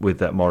game with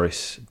that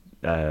Morris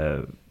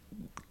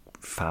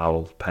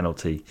foul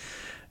penalty,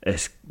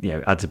 it's,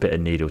 adds a bit of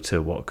needle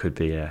to what could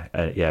be a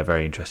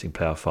very interesting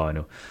playoff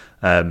final.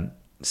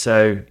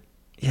 So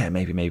yeah,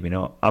 maybe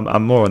not.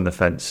 I'm more on the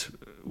fence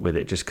with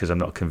it just because I'm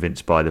not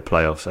convinced by the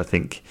playoffs. I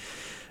think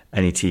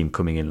any team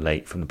coming in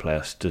late from the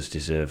playoffs does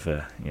deserve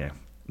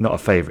not a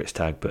favourites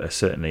tag, but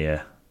certainly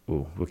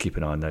we'll keep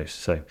an eye on those.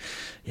 So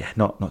yeah,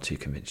 not too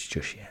convinced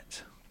just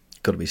yet.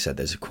 Got to be said,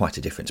 there's quite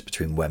a difference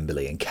between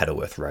Wembley and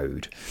Kenilworth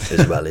Road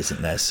as well,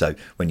 isn't there? So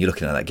when you're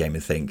looking at that game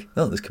and think,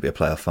 oh, this could be a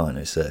playoff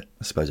final, it's I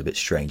suppose a bit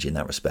strange in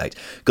that respect.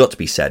 Got to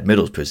be said,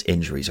 Middlesbrough's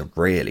injuries are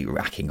really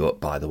racking up,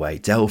 by the way.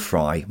 Del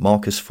Fry,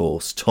 Marcus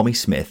Force, Tommy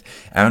Smith,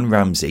 Aaron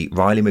Ramsey,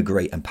 Riley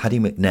McGree and Paddy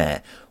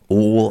McNair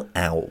all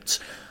out.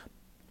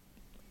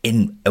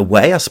 In a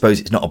way, I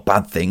suppose it's not a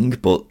bad thing,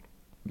 but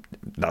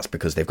that's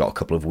because they've got a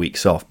couple of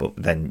weeks off. But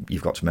then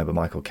you've got to remember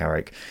Michael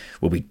Carrick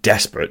will be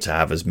desperate to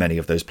have as many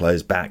of those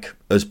players back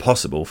as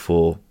possible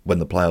for when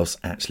the playoffs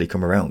actually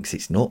come around, because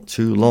it's not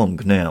too long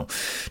now.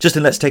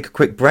 Justin, let's take a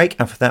quick break.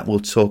 After that, we'll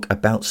talk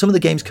about some of the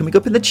games coming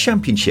up in the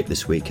Championship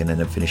this week, and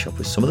then finish off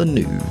with some of the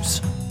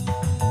news.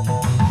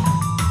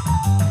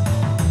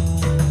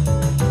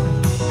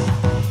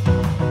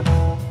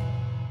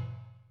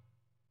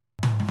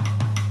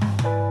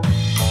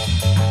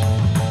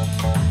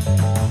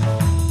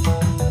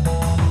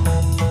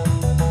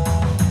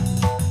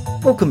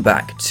 Welcome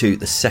back to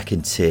the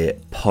Second Tier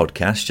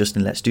podcast.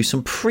 Justin, let's do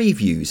some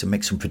previews and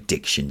make some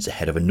predictions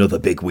ahead of another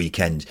big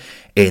weekend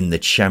in the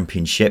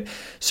Championship.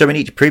 So in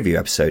each preview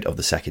episode of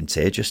the Second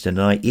Tier, Justin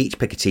and I each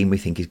pick a team we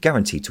think is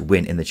guaranteed to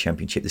win in the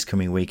Championship this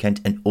coming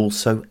weekend, and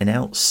also an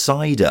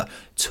outsider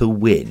to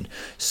win.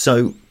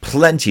 So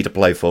plenty to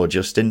play for,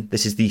 Justin.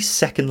 This is the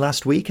second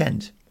last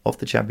weekend of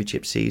the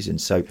Championship season.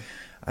 So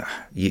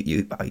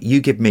you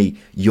give me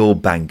your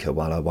banker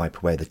while I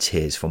wipe away the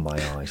tears from my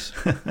eyes.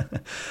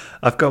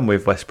 I've gone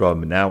with West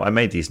Brom now. I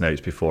made these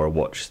notes before I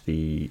watched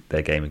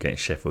their game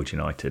against Sheffield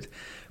United,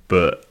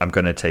 but I'm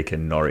going to take a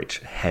Norwich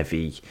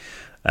heavy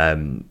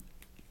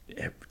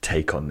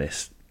take on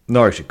this.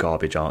 Norwich are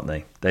garbage, aren't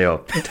they? They are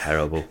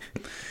terrible.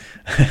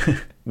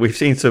 We've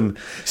seen some.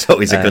 It's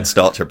always a good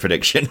start to a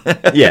prediction.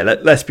 Yeah,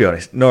 let's be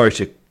honest.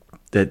 Norwich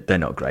they're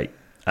not great.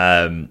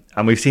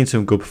 And we've seen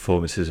some good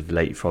performances of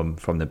late from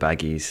the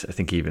Baggies. I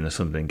think even the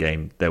Sunderland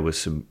game, there was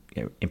some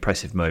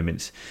impressive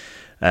moments.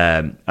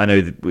 I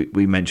know that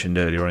we mentioned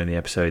earlier on in the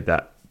episode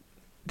that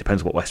it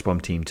depends what West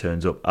Brom team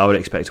turns up. I would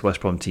expect a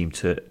West Brom team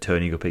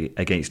turning up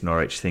against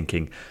Norwich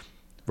thinking,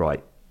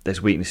 right,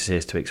 there's weaknesses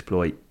here to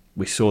exploit.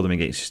 We saw them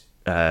against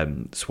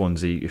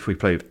Swansea. If we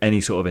play with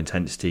any sort of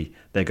intensity,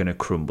 they're going to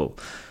crumble.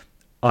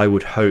 I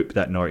would hope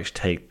that Norwich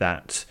take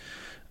that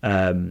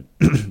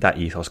that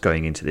ethos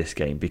going into this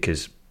game,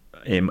 because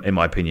in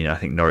my opinion, I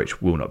think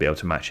Norwich will not be able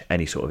to match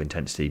any sort of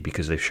intensity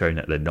because they've shown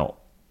that they're not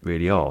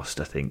really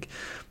arsed, I think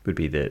would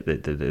be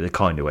the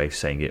kind of way of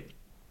saying it.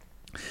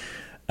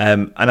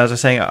 And as I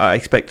was saying, I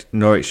expect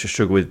Norwich to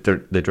struggle with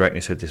the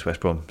directness of this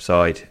West Brom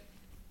side,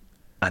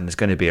 and there's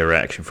going to be a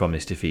reaction from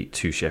this defeat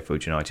to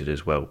Sheffield United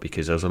as well,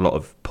 because there's a lot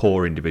of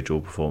poor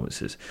individual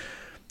performances.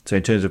 So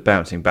in terms of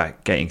bouncing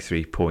back, getting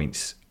 3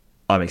 points,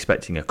 I'm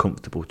expecting a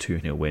comfortable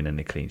 2-0 win and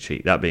a clean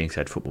sheet. That being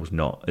said, football's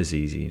not as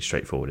easy and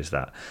straightforward as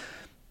that.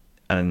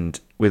 And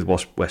with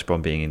West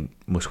Brom being in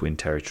must-win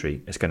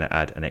territory, it's going to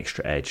add an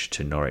extra edge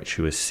to Norwich,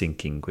 who is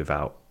sinking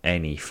without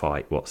any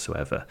fight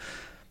whatsoever.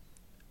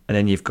 And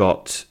then you've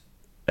got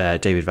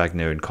David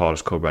Wagner and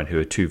Carlos Corberán, who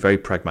are two very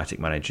pragmatic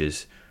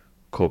managers.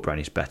 Corberán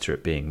is better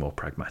at being more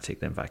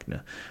pragmatic than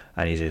Wagner,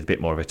 and he's a bit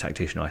more of a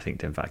tactician, I think,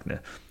 than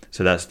Wagner.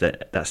 So that's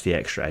the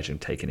extra edge I'm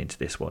taking into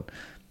this one.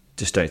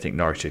 Just don't think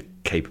Norwich are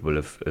capable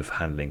of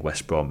handling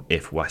West Brom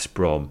if West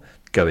Brom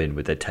go in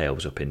with their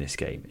tails up in this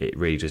game. It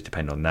really does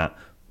depend on that.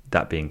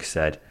 That being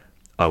said,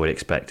 I would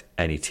expect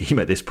any team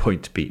at this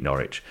point to beat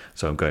Norwich,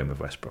 so I'm going with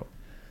West Brom.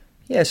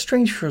 Yeah, it's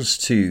strange for us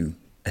to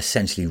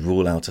essentially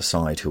rule out a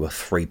side who are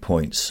 3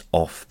 points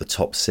off the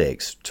top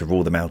six, to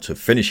rule them out of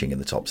finishing in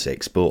the top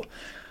six, but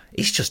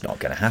it's just not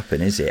going to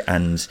happen, is it?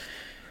 And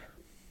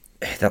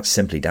that's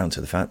simply down to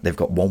the fact they've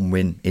got 1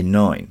 win in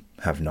 9,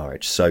 have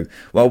Norwich. So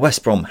while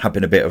West Brom have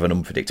been a bit of an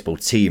unpredictable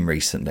team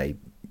recently,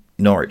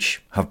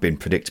 Norwich have been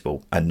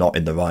predictable, and not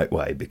in the right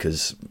way,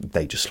 because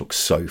they just look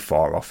so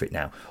far off it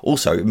now.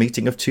 Also, a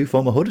meeting of 2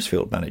 former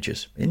Huddersfield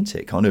managers, isn't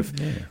it? Kind of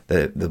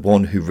the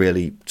one who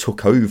really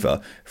took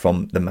over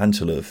from the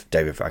mantle of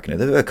David Wagner.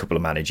 There were a couple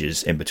of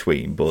managers in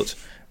between, but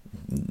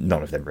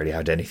none of them really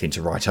had anything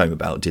to write home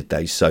about, did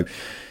they? So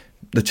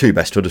the 2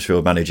 best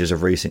Huddersfield managers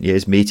of recent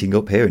years meeting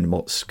up here in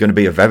what's going to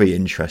be a very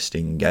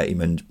interesting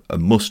game and a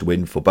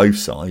must-win for both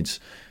sides.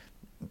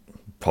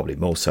 Probably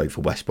more so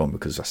for West Brom,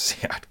 because I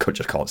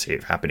just can't see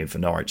it happening for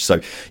Norwich.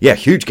 So, yeah,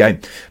 huge game.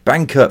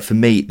 Banker for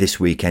me this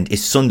weekend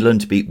is Sunderland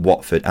to beat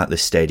Watford at the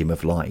Stadium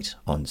of Light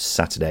on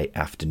Saturday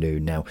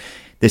afternoon. Now,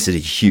 this is a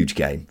huge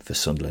game for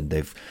Sunderland.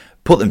 They've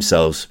put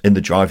themselves in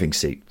the driving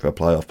seat for a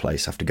playoff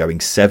place after going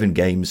 7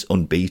 games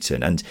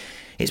unbeaten, and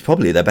it's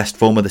probably their best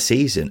form of the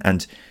season.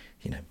 And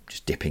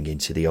just dipping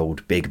into the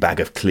old big bag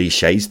of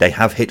cliches, they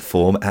have hit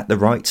form at the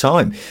right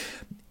time.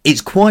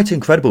 It's quite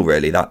incredible,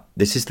 really, that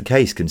this is the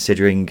case,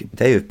 considering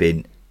they have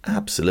been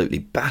absolutely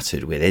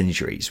battered with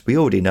injuries. We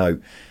already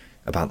know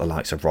about the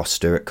likes of Ross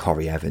Stewart,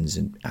 Corey Evans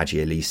and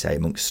Adji Elise,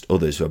 amongst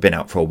others, who have been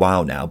out for a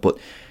while now, but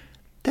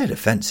their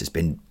defence has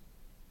been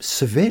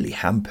severely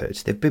hampered.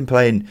 They've been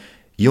playing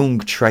young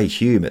Trey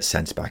Hume at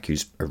centre-back,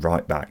 who's a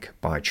right-back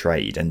by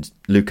trade, and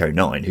Luke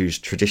O'Nien, who's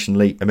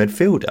traditionally a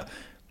midfielder.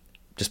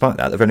 Despite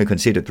that, they've only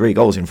conceded 3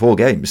 goals in 4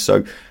 games,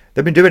 so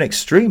they've been doing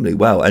extremely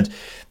well, and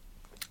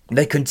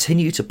they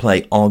continue to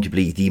play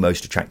arguably the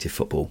most attractive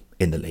football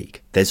in the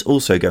league. There's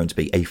also going to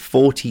be a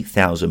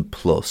 40,000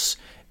 plus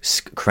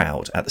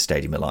crowd at the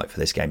Stadium of Light for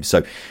this game.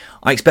 So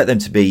I expect them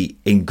to be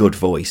in good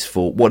voice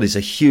for what is a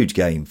huge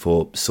game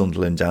for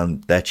Sunderland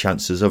and their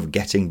chances of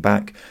getting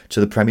back to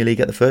the Premier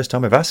League at the first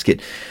time of asking.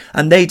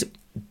 And they'd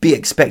be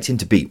expecting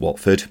to beat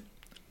Watford.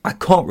 I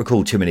can't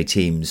recall too many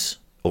teams,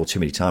 or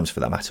too many times for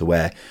that matter,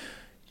 where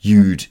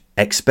you'd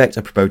expect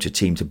a promoted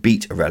team to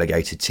beat a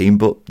relegated team,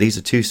 but these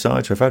are 2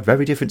 sides who have had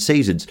very different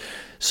seasons.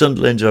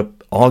 Sunderland are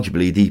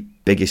arguably the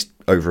biggest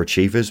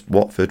overachievers,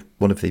 Watford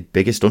one of the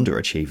biggest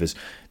underachievers.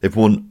 They've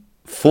won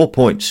 4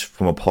 points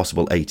from a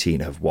possible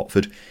 18 of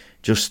Watford,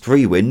 just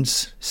 3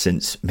 wins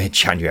since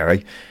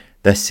mid-January.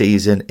 Their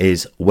season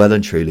is well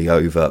and truly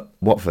over.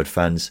 Watford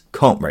fans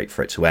can't wait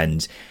for it to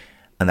end,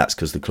 and that's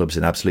because the club's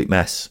an absolute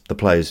mess. The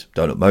players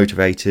don't look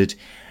motivated,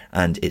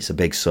 and it's a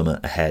big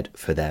summer ahead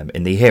for them.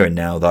 In the here and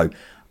now, though,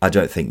 I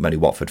don't think many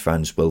Watford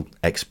fans will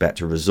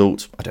expect a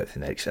result. I don't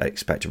think they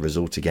expect a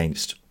result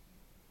against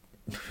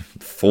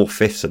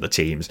 4/5 of the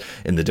teams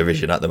in the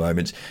division at the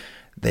moment.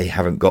 They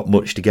haven't got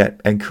much to get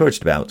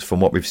encouraged about from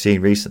what we've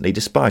seen recently,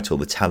 despite all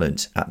the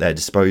talent at their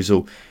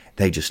disposal.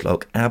 They just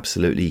look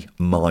absolutely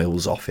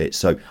miles off it.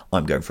 So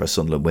I'm going for a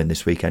Sunderland win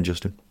this weekend,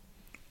 Justin.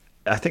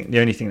 I think the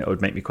only thing that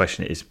would make me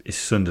question it is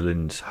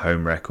Sunderland's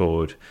home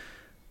record.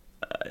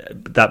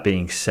 That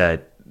being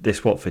said,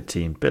 this Watford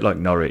team, a bit like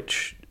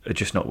Norwich, are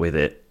just not with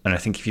it. And I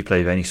think if you play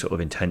with any sort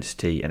of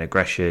intensity and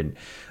aggression,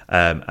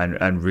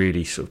 and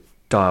really sort of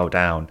dial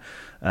down,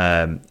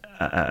 and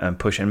and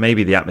push, and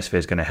maybe the atmosphere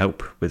is going to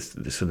help with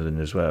the Sunderland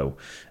as well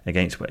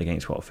against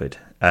Watford.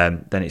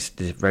 Then it's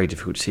very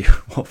difficult to see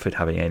Watford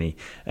having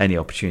any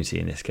opportunity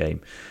in this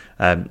game.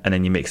 And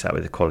then you mix that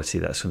with the quality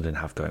that Sunderland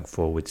have going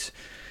forwards.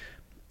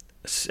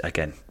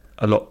 Again,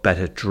 a lot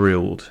better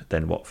drilled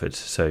than Watford.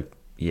 So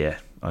yeah,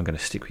 I'm going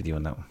to stick with you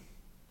on that one.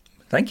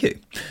 Thank you.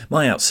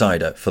 My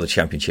outsider for the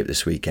Championship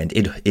this weekend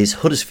is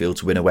Huddersfield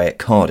to win away at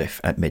Cardiff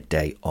at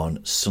midday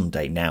on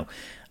Sunday. Now,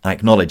 I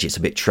acknowledge it's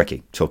a bit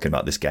tricky talking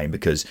about this game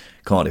because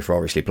Cardiff are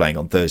obviously playing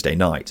on Thursday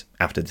night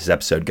after this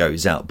episode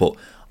goes out. But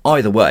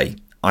either way,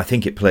 I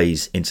think it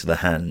plays into the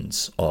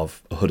hands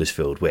of a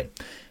Huddersfield win.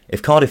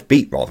 If Cardiff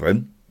beat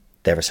Rotherham,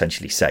 they're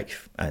essentially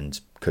safe and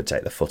could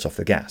take the foot off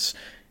the gas.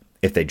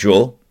 If they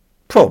draw,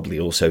 probably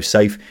also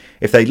safe.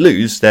 If they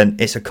lose, then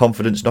it's a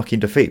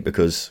confidence-knocking defeat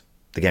because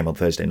the game on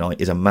Thursday night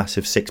is a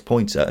massive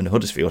 6-pointer and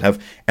Huddersfield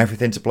have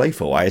everything to play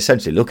for. I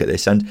essentially look at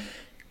this and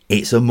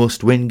it's a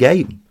must-win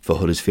game for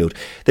Huddersfield.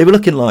 They were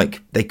looking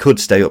like they could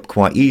stay up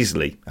quite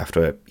easily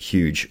after a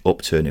huge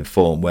upturn in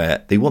form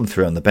where they won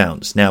 3 on the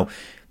bounce. Now,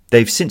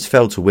 they've since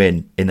failed to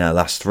win in their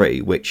last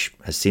 3, which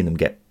has seen them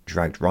get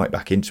dragged right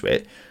back into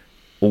it,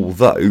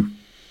 although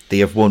they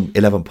have won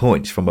 11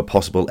 points from a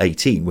possible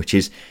 18, which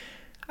is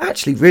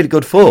actually really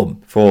good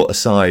form for a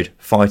side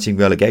fighting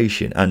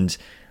relegation. And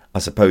I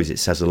suppose it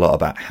says a lot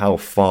about how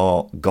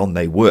far gone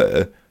they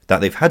were that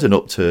they've had an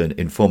upturn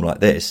in form like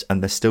this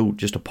and they're still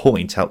just a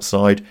point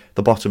outside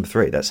the bottom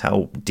 3. That's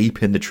how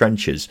deep in the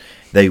trenches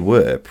they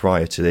were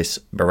prior to this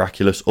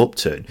miraculous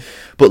upturn.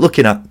 But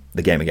looking at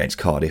the game against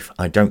Cardiff,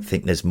 I don't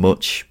think there's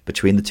much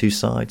between the two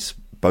sides.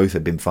 Both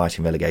have been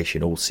fighting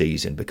relegation all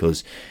season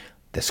because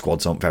their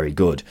squads aren't very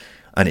good.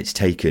 And it's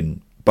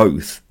taken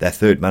both their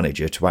third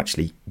manager to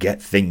actually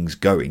get things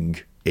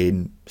going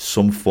in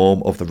some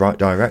form of the right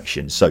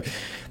direction. So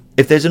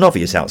if there's an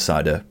obvious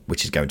outsider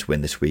which is going to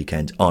win this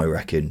weekend, I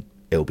reckon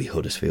it'll be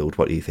Huddersfield.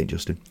 What do you think,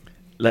 Justin?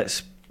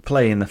 Let's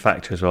play in the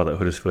factor as well that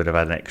Huddersfield have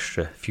had an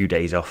extra few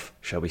days off,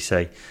 shall we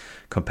say.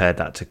 Compared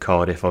that to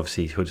Cardiff,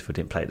 obviously Huddersfield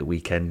didn't play at the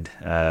weekend,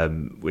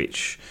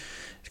 which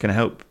is going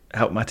to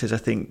help matters. I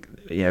think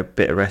a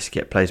bit of rest,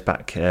 get players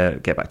back,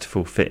 get back to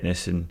full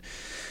fitness, and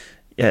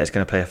it's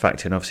going to play a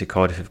factor. And obviously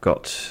Cardiff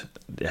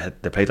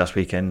they played last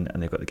weekend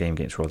and they've got the game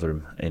against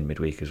Rotherham in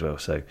midweek as well.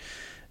 So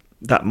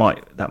that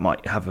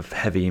might have a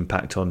heavy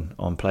impact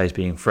on players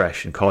being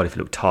fresh. And Cardiff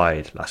looked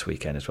tired last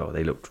weekend as well.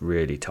 They looked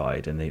really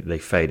tired and they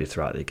faded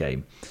throughout the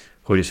game.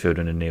 Huddersfield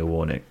under Neil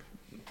Warnock,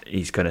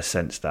 he's going to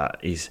sense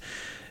that.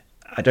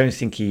 I don't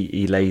think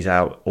he lays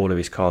out all of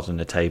his cards on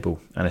the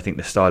table. And I think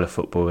the style of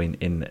football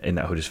in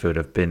that Huddersfield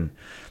have been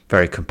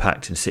very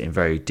compact and sitting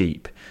very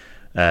deep.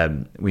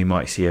 We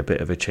might see a bit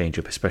of a change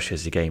up, especially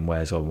as the game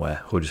wears on, where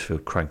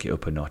Huddersfield crank it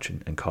up a notch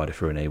and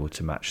Cardiff are unable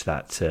to match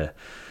that.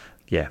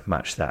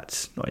 Match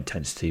that not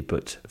intensity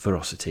but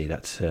ferocity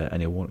that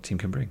any Warnock team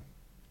can bring.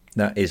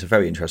 That is a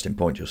very interesting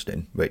point,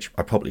 Justin, which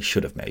I probably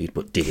should have made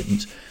but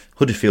didn't.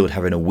 Huddersfield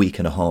having a week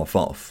and a half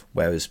off,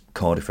 whereas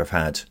Cardiff have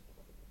had,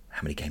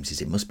 how many games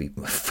is it? Must be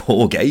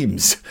 4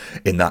 games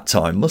in that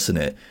time, mustn't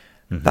it?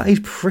 Mm-hmm. That is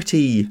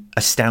pretty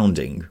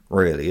astounding,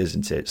 really,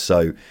 isn't it?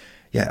 So,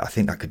 I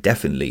think that could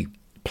definitely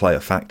play a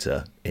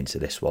factor into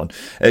this one.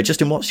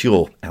 Justin, what's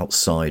your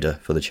outsider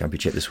for the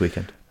Championship this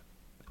weekend?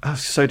 I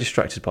was so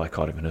distracted by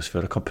Cardiff and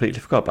Huddersfield, I completely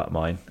forgot about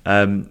mine.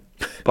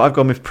 But I've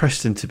gone with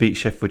Preston to beat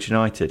Sheffield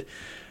United.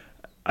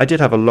 I did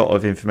have a lot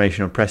of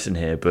information on Preston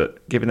here,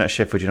 but given that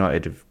Sheffield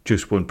United have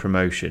just won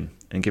promotion,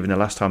 and given the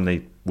last time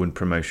they won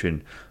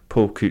promotion,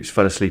 Paul Coots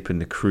fell asleep in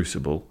the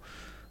Crucible.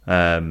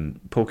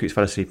 Richard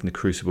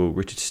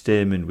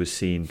Stearman was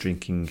seen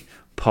drinking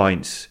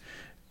pints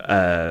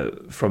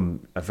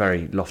from a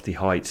very lofty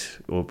height,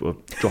 or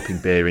dropping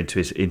beer into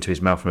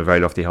his mouth from a very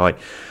lofty height.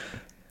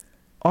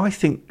 I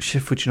think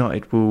Sheffield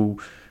United will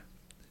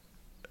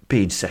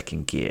be in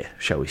second gear,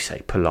 shall we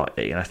say,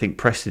 politely. And I think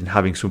Preston,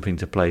 having something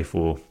to play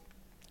for,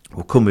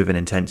 will come with an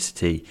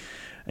intensity.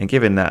 And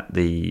given that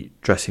the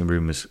dressing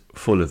room was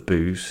full of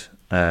booze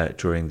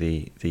during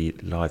the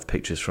live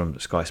pictures from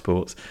Sky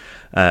Sports,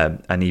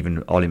 and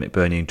even Ollie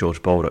McBurney and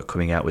George Baldock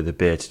coming out with a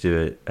beer to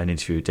do an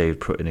interview with David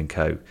Prutton and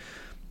co.,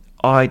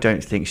 I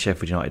don't think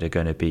Sheffield United are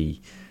going to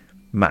be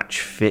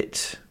match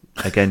fit,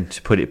 again,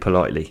 to put it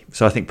politely.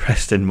 So I think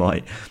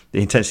the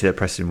intensity that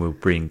Preston will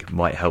bring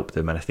might help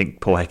them, and I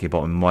think Paul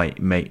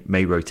Heckingbottom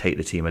may rotate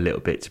the team a little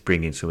bit to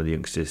bring in some of the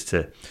youngsters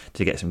to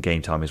get some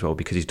game time as well,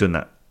 because he's done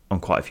that on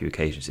quite a few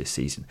occasions this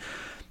season.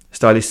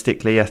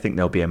 Stylistically, I think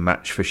there'll be a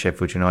match for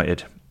Sheffield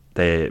United.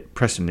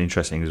 Preston,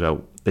 interesting as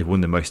well, they've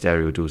won the most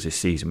aerial duels this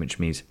season, which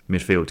means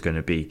midfield's going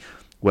to be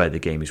where the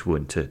game is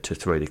won, to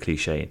throw the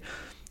cliche in.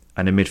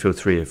 And the midfield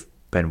 3 of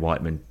Ben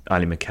Whiteman,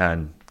 Ali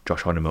McCann,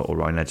 Josh Honeyman or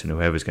Ryan Lenton,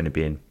 whoever's going to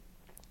be in,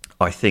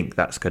 I think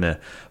that's going to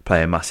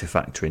play a massive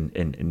factor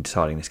in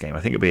deciding this game.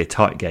 I think it'll be a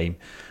tight game,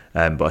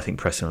 but I think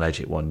Preston will edge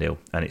it 1-0.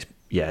 And it's,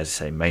 as I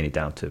say, mainly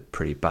down to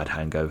pretty bad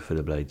hangover for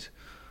the Blades.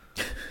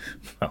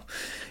 Well,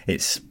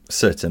 it's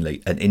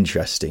certainly an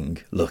interesting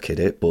look at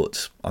it,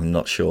 but I'm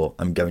not sure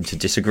I'm going to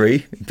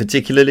disagree,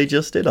 particularly,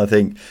 Justin. I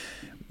think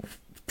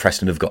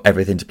Preston have got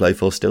everything to play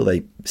for still.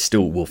 They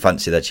still will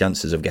fancy their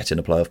chances of getting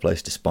a playoff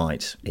place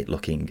despite it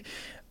looking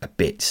a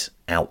bit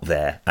out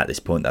there at this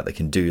point that they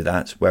can do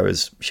that.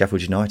 Whereas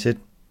Sheffield United,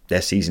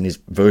 their season is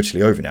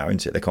virtually over now,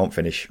 isn't it? They can't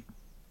finish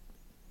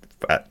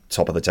at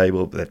top of the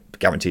table. They're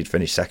guaranteed to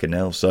finish second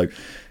now. So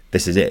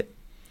this is it.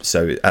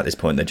 So at this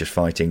point, they're just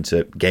fighting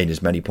to gain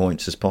as many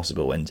points as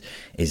possible. And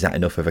is that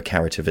enough of a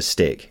carrot of a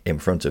stick in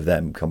front of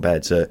them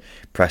compared to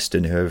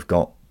Preston, who have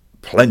got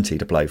plenty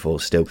to play for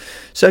still?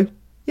 So,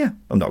 yeah,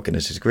 I'm not going to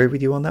disagree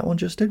with you on that one,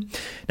 Justin.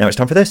 Now it's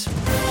time for this.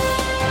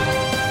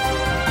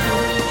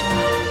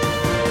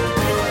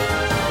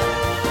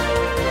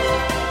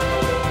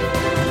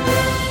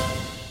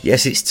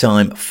 Yes, it's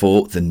time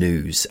for the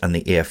news, and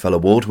the EFL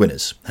award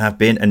winners have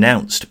been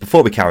announced.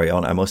 Before we carry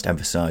on, I must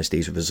emphasise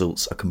these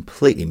results are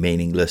completely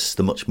meaningless.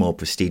 The much more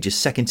prestigious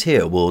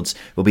second-tier awards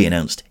will be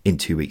announced in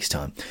 2 weeks'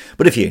 time.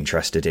 But if you're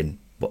interested in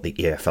what the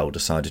EFL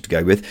decided to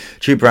go with,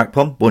 Chuba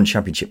Akpom won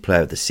Championship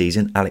Player of the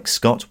Season, Alex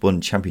Scott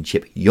won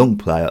Championship Young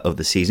Player of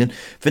the Season,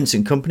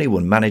 Vincent Kompany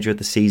won Manager of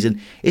the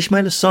Season,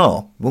 Ismail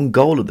Assar won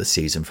Goal of the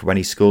Season for when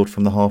he scored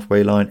from the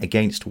halfway line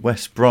against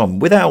West Brom.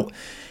 Without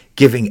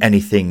giving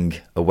anything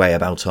away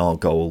about our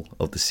goal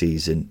of the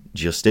season,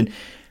 Justin,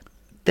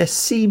 there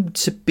seemed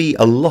to be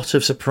a lot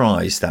of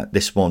surprise that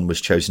this one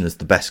was chosen as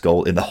the best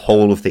goal in the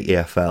whole of the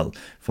EFL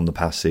from the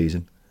past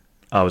season.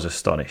 I was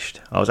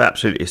astonished. I was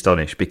absolutely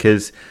astonished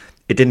because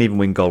it didn't even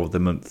win Goal of the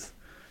Month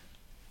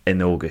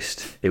in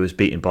August. It was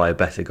beaten by a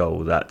better goal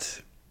that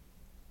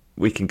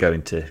we can go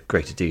into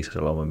greater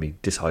detail on when we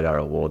decide our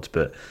awards,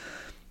 but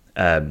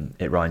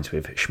it rhymes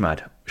with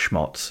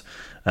Schmotz.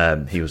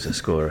 He was the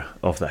scorer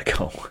of that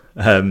goal.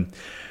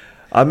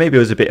 I maybe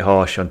was a bit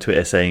harsh on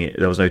Twitter saying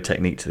there was no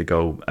technique to the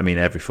goal. I mean,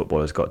 every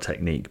footballer's got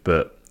technique,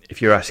 but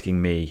if you're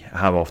asking me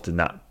how often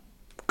that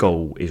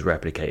goal is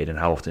replicated and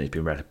how often it's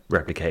been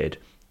replicated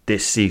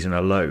this season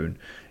alone,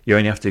 you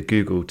only have to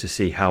Google to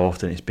see how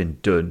often it's been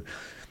done.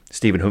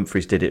 Stephen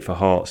Humphreys did it for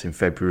Hearts in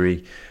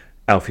February.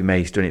 Alfie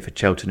May's done it for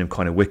Cheltenham.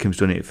 Connor Wickham's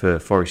done it for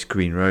Forest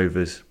Green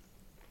Rovers.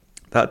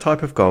 That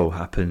type of goal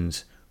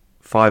happens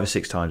 5 or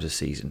 6 times a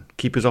season.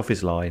 Keeper's off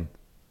his line,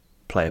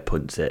 player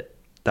punts it.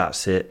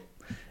 That's it.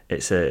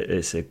 It's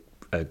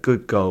a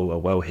good goal, a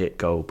well hit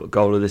goal, but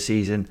goal of the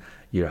season,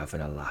 you're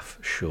having a laugh,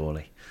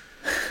 surely.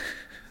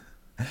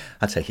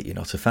 I take it you're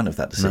not a fan of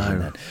that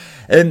decision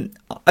then.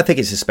 I think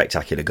it's a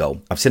spectacular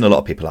goal. I've seen a lot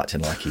of people acting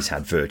like he's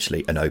had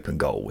virtually an open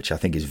goal, which I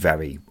think is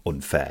very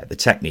unfair. The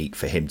technique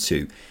for him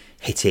to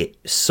hit it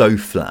so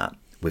flat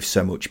with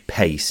so much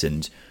pace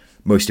and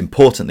most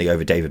importantly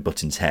over David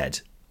Button's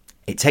head,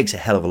 it takes a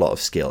hell of a lot of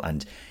skill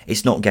and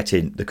it's not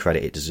getting the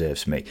credit it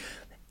deserves for me.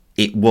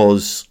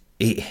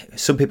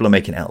 Some people are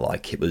making it out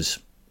like it was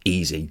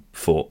easy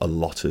for a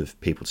lot of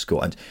people to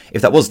score, and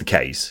if that was the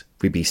case,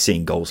 we'd be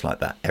seeing goals like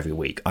that every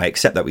week. I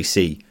accept that we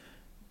see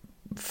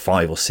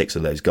 5 or 6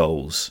 of those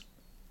goals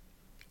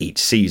each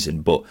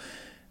season, but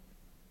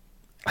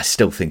I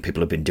still think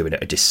people have been doing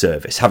it a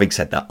disservice. Having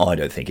said that, I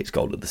don't think it's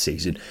goal of the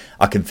season.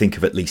 I can think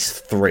of at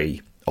least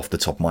 3 off the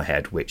top of my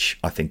head which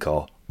I think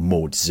are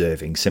more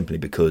deserving, simply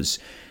because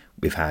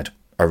we've had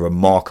a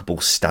remarkable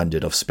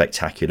standard of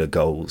spectacular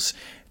goals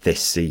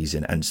this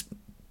season, and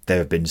there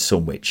have been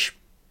some which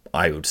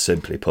I would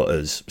simply put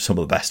as some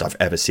of the best I've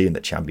ever seen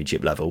at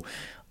Championship level.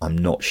 I'm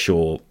not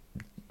sure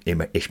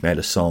Ismail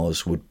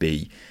Assar's would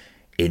be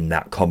in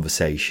that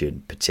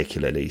conversation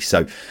particularly.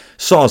 So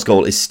Sar's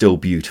goal is still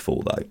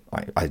beautiful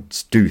though. I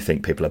do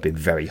think people have been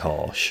very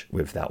harsh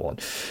with that one.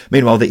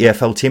 Meanwhile, the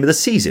EFL team of the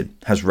season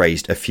has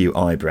raised a few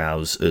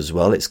eyebrows as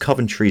well. It's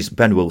Coventry's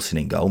Ben Wilson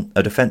in goal,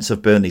 a defence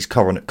of Burnley's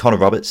Connor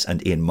Roberts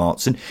and Ian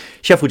Martson,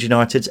 Sheffield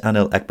United's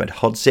Anel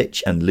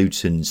Ekmet-Hodzic and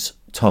Luton's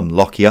Tom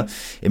Lockyer.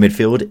 In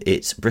midfield,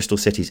 it's Bristol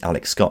City's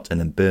Alex Scott and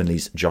then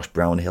Burnley's Josh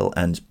Brownhill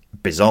and,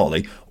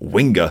 bizarrely,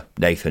 winger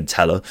Nathan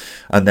Teller.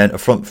 And then a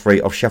front three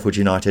of Sheffield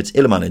United's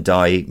Iliman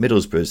Ndiaye,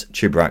 Middlesbrough's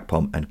Chuba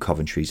Akpom and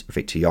Coventry's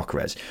Victor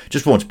Gyökeres.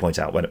 Just want to point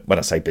out, when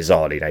I say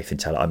bizarrely Nathan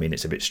Teller, I mean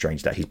it's a bit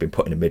strange that he's been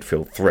put in a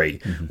midfield 3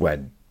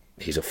 when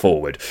he's a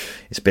forward.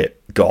 It's a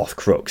bit Garth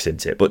Crooks,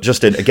 isn't it? But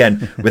Justin,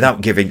 again,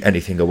 without giving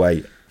anything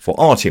away for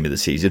our team of the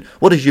season,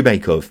 what did you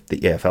make of the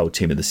EFL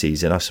team of the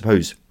season? I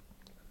suppose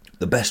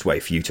the best way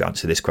for you to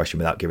answer this question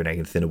without giving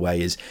anything away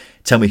is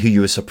tell me who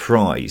you were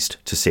surprised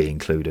to see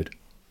included.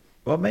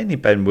 Well, mainly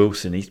Ben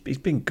Wilson. He's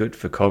been good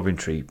for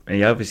Coventry, and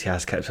he obviously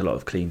has kept a lot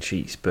of clean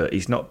sheets, but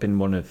he's not been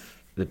one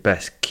of the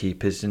best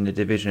keepers in the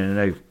division.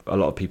 I know a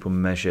lot of people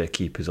measure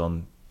keepers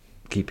on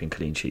keeping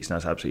clean sheets, and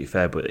that's absolutely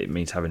fair, but it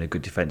means having a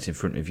good defence in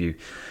front of you.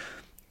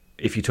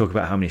 If you talk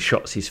about how many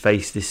shots he's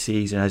faced this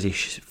season, has he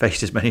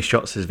faced as many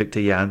shots as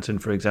Victor Janssen,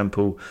 for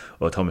example,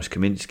 or Thomas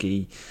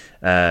Kaminski?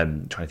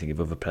 Trying to think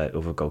of other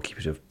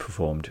goalkeepers who have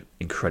performed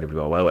incredibly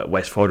well.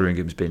 Wes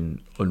Fotheringham's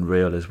been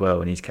unreal as well,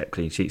 and he's kept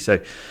clean sheets. So,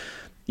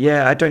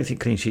 yeah, I don't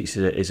think clean sheets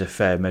is a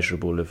fair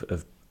measurable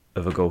of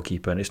a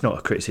goalkeeper, and it's not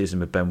a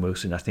criticism of Ben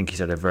Wilson. I think he's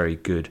had a very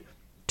good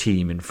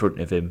team in front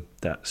of him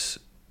that's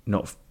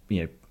not,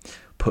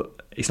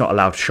 it's not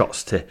allowed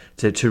shots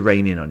to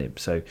rain in on him.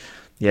 So,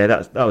 Yeah,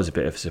 that was a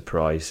bit of a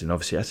surprise, and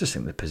obviously I just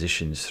think the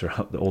positions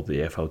throughout all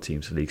the EFL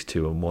teams for Leagues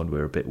 2 and 1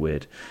 were a bit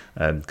weird,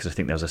 because I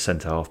think there was a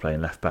centre half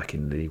playing left back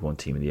in the League 1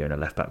 team of the year and a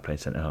left back playing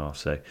centre half.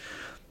 So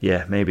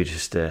yeah, maybe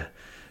just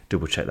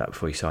double check that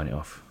before you sign it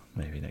off.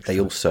 Maybe next. They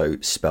also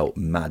spelt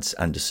Mads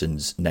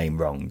Anderson's name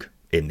wrong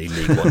in the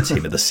League 1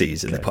 team of the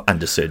season. Okay. They put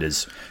Anderson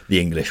as the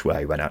English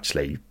way when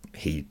actually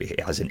he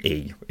has an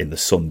E in the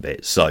Sun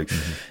bit. So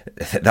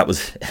that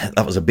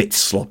was a bit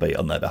sloppy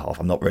on their behalf.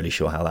 I'm not really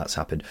sure how that's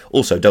happened.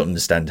 Also, don't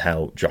understand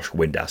how Josh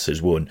Windass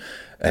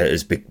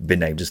has been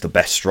named as the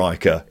best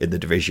striker in the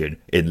division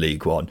in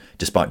League 1,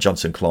 despite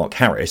Johnson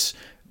Clark-Harris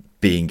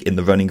being in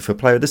the running for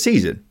player of the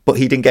season. But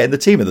he didn't get in the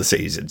team of the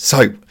season.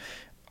 So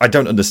I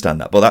don't understand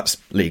that. But that's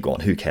League 1.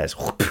 Who cares?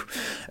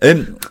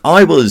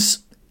 I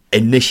was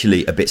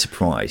initially a bit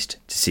surprised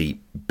to see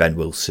Ben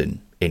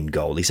Wilson in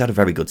goal. He's had a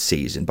very good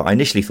season, but I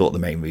initially thought the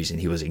main reason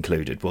he was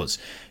included was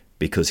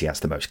because he has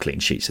the most clean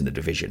sheets in the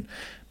division.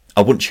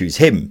 I wouldn't choose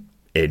him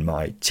in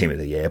my team of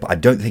the year, but I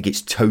don't think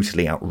it's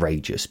totally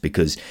outrageous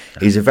because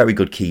he's a very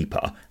good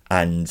keeper,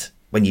 and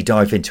when you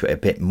dive into it a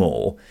bit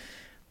more,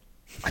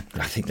 I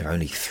think there are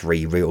only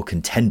 3 real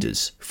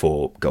contenders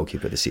for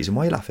goalkeeper of the season.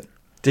 Why are you laughing?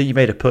 You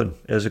made a pun.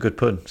 It was a good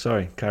pun.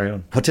 Sorry, carry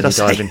on. What did I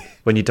say?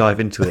 When you dive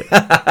into it.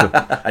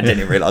 I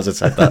didn't realise I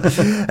said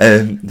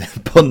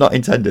that. Pun not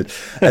intended.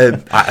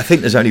 I think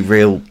there's only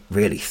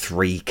really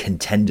 3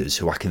 contenders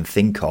who I can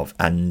think of,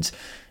 and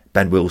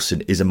Ben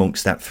Wilson is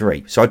amongst that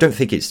 3. So I don't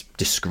think it's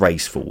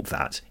disgraceful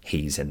that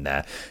he's in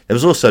there. There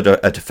was also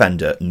a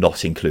defender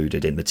not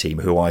included in the team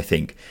who I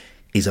think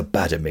is a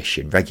bad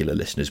omission. Regular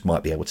listeners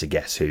might be able to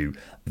guess who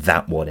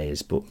that one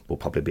is, but we'll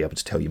probably be able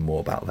to tell you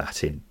more about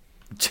that in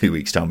 2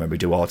 weeks' time when we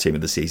do our team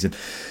of the season.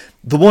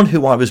 The one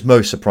who I was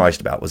most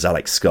surprised about was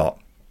Alex Scott.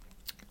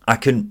 I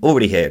can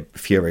already hear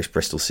furious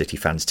Bristol City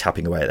fans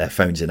tapping away at their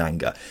phones in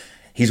anger.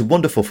 He's a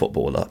wonderful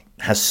footballer,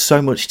 has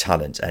so much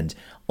talent, and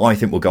I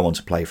think will go on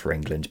to play for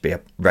England, be a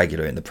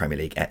regular in the Premier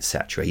League,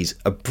 etc. He's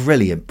a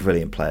brilliant,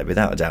 brilliant player,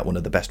 without a doubt one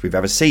of the best we've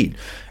ever seen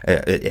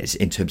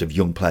in terms of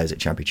young players at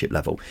Championship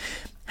level.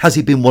 Has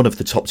he been one of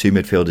the top 2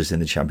 midfielders in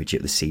the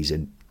Championship this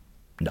season?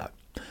 No.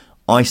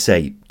 I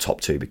say top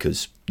 2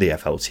 because the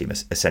EFL team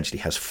essentially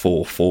has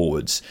 4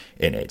 forwards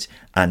in it,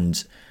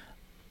 and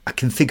I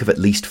can think of at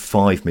least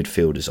 5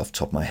 midfielders off the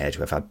top of my head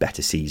who have had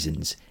better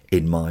seasons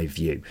in my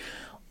view.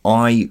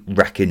 I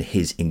reckon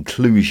his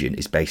inclusion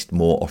is based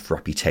more off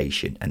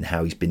reputation and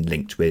how he's been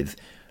linked with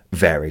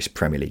various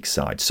Premier League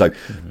sides. So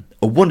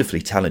a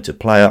wonderfully talented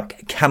player,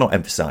 cannot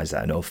emphasise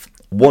that enough.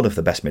 One of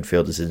the best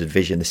midfielders in the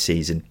division this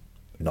season,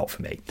 not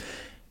for me.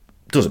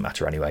 Doesn't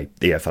matter anyway.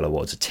 The EFL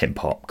awards are tin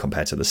pot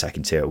compared to the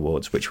second tier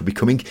awards, which will be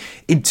coming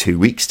in 2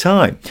 weeks'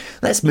 time.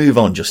 Let's move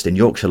on, Justin.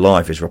 Yorkshire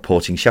Live is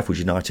reporting Sheffield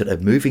United are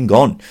moving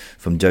on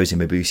from Dozie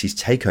Mabusi's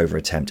takeover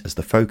attempt as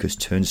the focus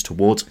turns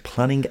towards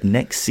planning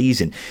next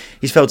season.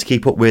 He's failed to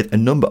keep up with a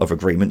number of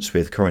agreements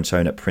with current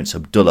owner Prince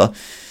Abdullah.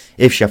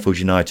 If Sheffield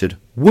United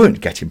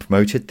weren't getting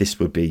promoted, this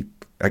would be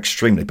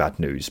extremely bad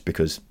news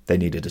because they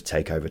needed a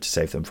takeover to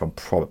save them from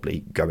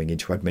probably going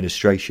into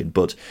administration.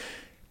 But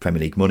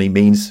Premier League money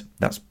means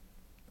that's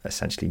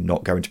essentially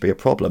not going to be a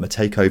problem. A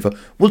takeover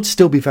would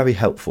still be very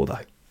helpful though.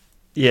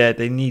 Yeah,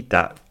 they need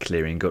that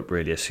clearing up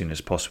really as soon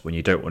as possible, and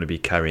you don't want to be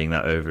carrying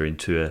that over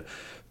into a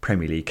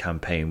Premier League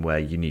campaign where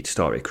you need to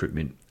start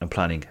recruitment and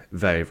planning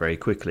very, very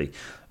quickly.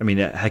 I mean,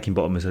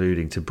 Heckingbottom was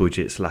alluding to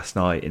budgets last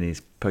night in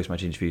his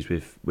post-match interviews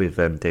with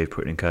David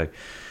Pruitt and co,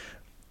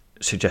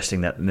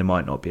 suggesting that there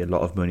might not be a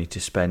lot of money to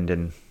spend,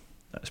 and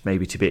that's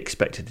maybe to be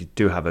expected. They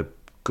do have a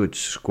good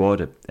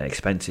squad, an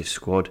expensive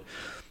squad,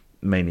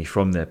 mainly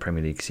from the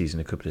Premier League season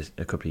a couple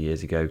of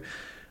years ago.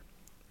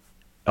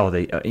 Are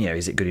they?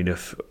 Is it good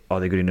enough? Are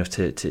they good enough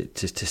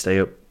to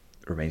stay up?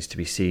 Remains to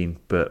be seen.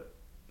 But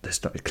there's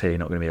clearly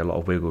not going to be a lot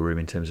of wiggle room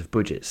in terms of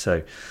budget.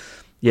 So,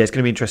 yeah, it's going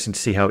to be interesting to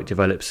see how it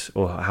develops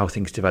or how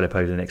things develop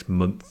over the next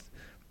month.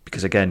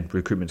 Because again,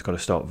 recruitment's got to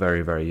start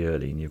very, very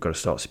early, and you've got to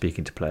start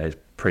speaking to players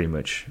pretty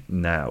much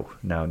now.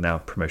 Now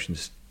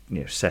promotion's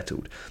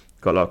settled.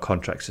 Got a lot of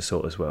contracts to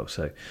sort as well.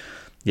 So,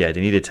 yeah,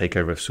 they need a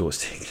takeover of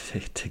sorts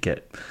to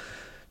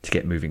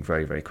get moving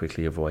very, very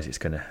quickly. Otherwise, it's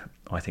going to,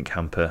 I think,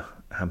 hamper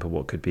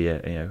what could be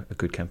a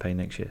good campaign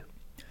next year.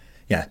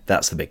 Yeah,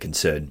 that's the big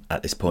concern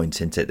at this point,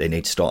 isn't it? They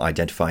need to start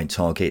identifying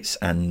targets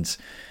and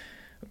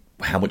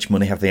how much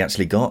money have they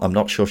actually got? I'm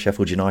not sure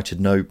Sheffield United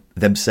know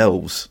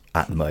themselves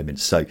at the moment.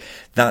 So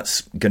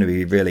that's going to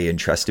be really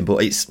interesting.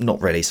 But it's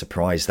not really a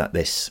surprise that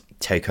this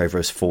takeover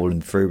has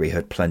fallen through. We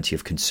heard plenty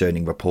of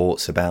concerning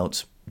reports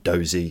about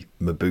Dozie,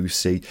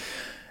 Mabusi.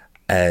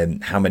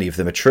 How many of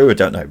them are true, I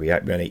don't know. We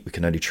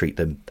can only treat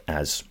them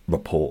as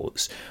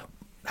reports.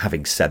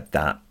 Having said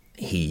that,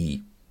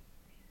 he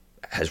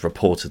has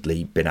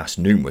reportedly been asked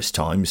numerous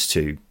times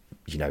to,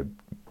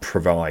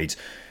 provide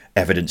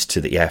evidence to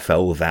the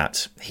EFL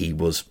that he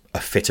was a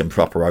fit and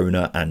proper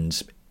owner,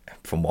 and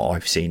from what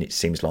I've seen, it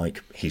seems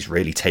like he's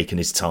really taken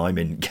his time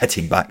in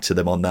getting back to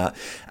them on that.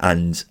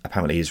 And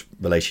apparently his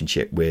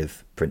relationship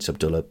with Prince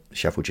Abdullah,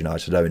 Sheffield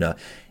United owner,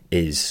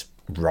 is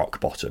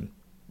rock bottom.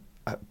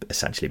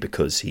 essentially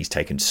because he's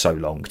taken so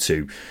long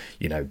to,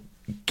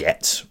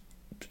 get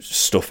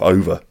stuff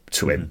over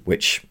to him,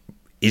 which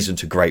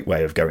isn't a great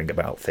way of going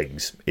about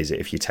things, is it?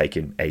 If you're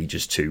taking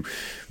ages to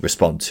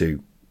respond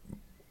to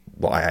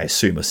what I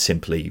assume are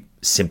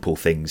simple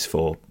things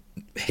for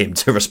him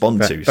to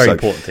respond to. Very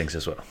important things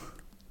as well.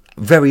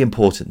 Very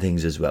important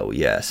things as well,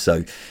 yeah.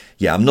 So,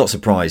 yeah, I'm not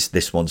surprised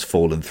this one's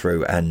fallen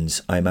through,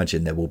 and I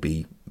imagine there will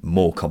be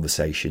more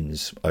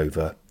conversations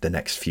over the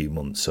next few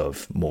months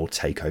of more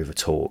takeover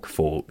talk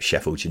for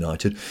Sheffield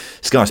United.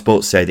 Sky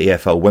Sports say the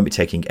EFL won't be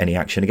taking any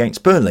action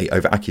against Burnley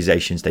over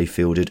accusations they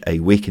fielded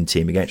a weakened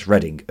team against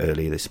Reading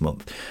earlier this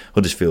month.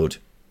 Huddersfield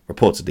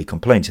reportedly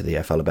complained to the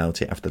EFL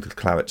about it after the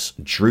Clarets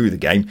drew the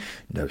game.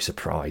 No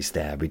surprise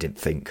there. We didn't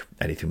think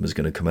anything was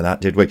going to come of that,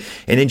 did we?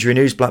 In injury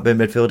news, Blackburn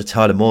midfielder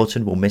Tyler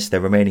Morton will miss their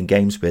remaining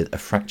games with a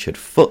fractured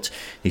foot.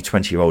 The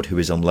 20-year-old, who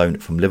is on loan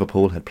from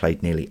Liverpool, had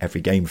played nearly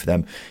every game for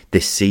them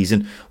this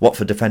season.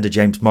 Watford defender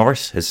James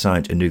Morris has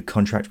signed a new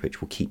contract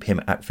which will keep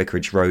him at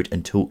Vicarage Road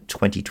until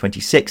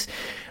 2026.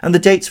 And the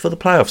dates for the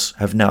playoffs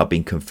have now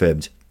been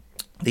confirmed.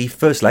 The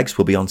first legs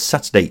will be on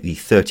Saturday the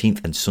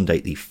 13th and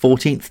Sunday the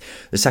 14th.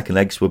 The second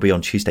legs will be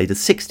on Tuesday the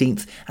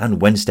 16th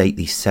and Wednesday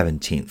the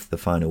 17th. The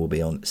final will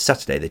be on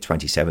Saturday the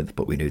 27th,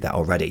 but we knew that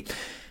already.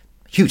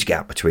 Huge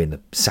gap between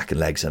the second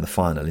legs and the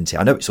final, isn't it?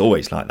 I know it's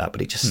always like that,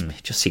 but it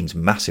just seems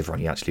massive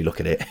when you actually look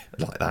at it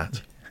like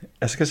that.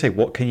 I was going to say,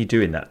 what can you do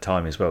in that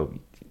time as well?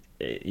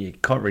 You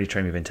can't really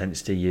train with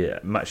intensity. Your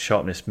match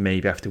sharpness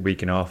maybe after a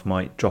week and a half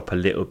might drop a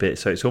little bit.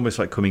 So it's almost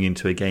like coming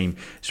into a game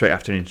straight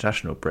after an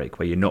international break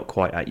where you're not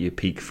quite at your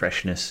peak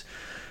freshness.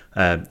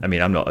 I'm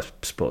not a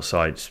sports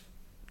scientist,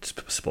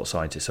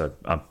 so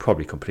I'm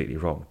probably completely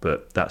wrong.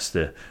 But that's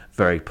the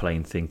very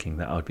plain thinking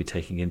that I'd be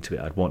taking into it.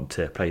 I'd want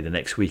to play the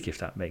next week, if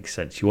that makes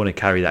sense. You want to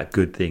carry that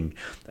good thing,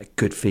 that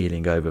good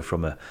feeling over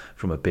from a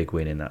big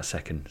win in that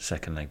second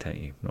leg, don't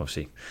you? And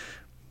obviously,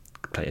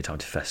 plenty of time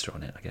to fester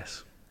on it, I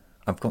guess.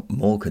 I've got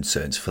more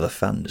concerns for the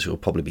fans who will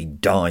probably be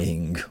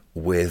dying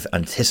with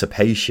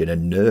anticipation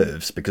and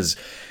nerves, because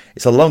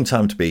it's a long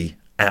time to be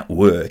at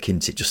work,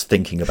 isn't it? Just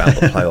thinking about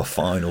the playoff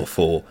final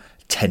for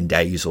 10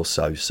 days or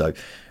so. So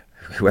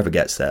whoever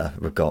gets there,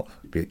 we're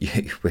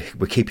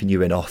keeping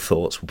you in our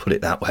thoughts, we'll put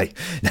it that way.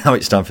 Now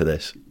it's time for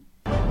this.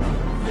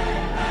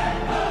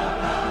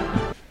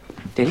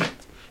 Did he?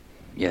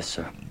 Yes,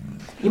 sir.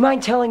 You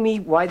mind telling me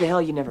why the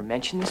hell you never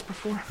mentioned this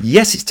before?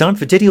 Yes, it's time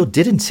for Did He or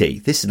Didn't He?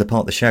 This is the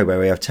part of the show where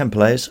we have 10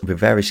 players with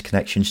various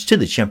connections to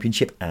the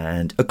Championship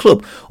and a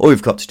club. All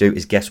we've got to do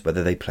is guess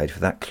whether they played for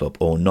that club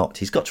or not.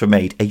 He's got to have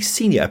made a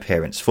senior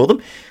appearance for them.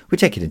 We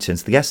take it in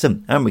turns to guess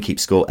them, and we keep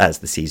score as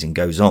the season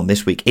goes on.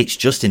 This week, it's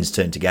Justin's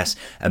turn to guess,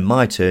 and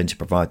my turn to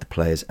provide the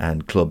players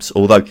and clubs.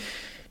 Although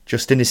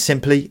Justin is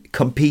simply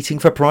competing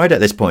for pride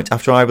at this point,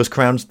 after I was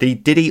crowned the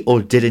Did He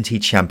or Didn't He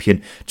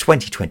champion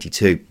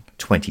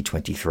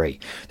 2022-2023.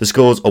 The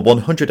scores are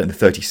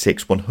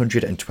 136,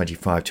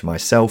 125 to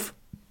myself.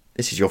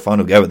 This is your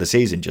final go of the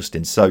season,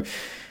 Justin, so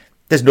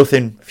there's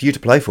nothing for you to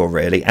play for,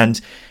 really.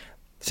 And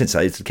since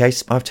that is the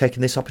case, I've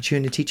taken this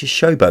opportunity to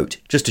showboat,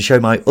 just to show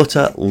my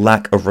utter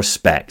lack of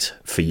respect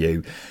for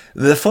you.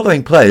 The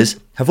following players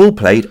have all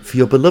played for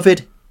your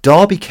beloved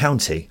Derby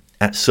County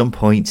at some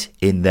point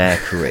in their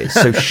careers.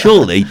 So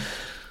surely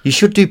you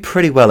should do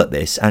pretty well at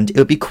this, and it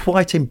would be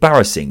quite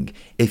embarrassing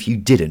if you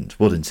didn't,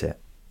 wouldn't it?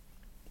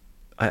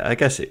 I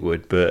guess it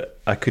would, but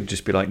I could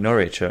just be like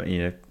Norwich.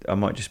 I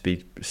might just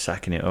be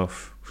sacking it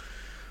off,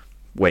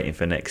 waiting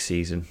for next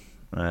season.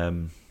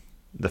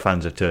 The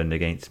fans have turned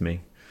against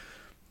me.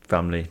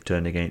 Family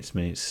turned against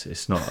me.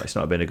 It's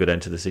not been a good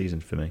end to the season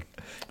for me.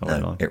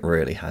 No, it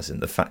really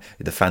hasn't.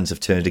 The fans have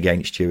turned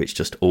against you. It's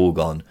just all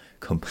gone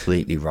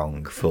completely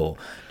wrong for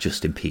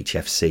Justin Peach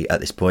FC at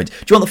this point. Do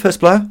you want the first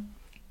player?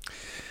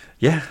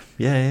 Yeah.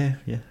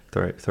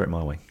 Throw it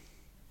my way.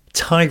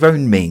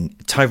 Tyrone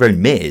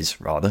Mears,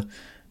 rather,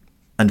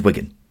 and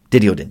Wigan.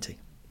 Did he or didn't he?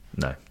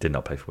 No, did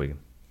not play for Wigan.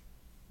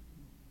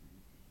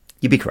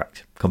 You'd be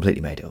correct.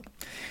 Completely made it up.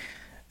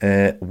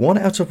 1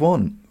 out of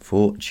 1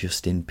 for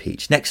Justin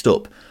Peach. Next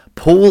up,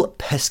 Paul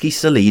Pesky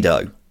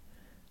Salido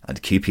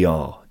and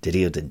QPR. Did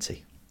he or didn't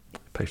he?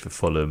 Played for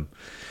Fulham,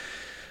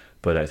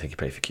 but I don't think he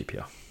played for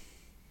QPR.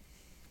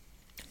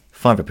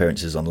 5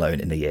 appearances on loan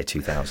in the year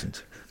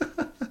 2000.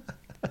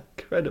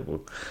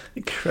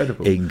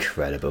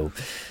 Incredible.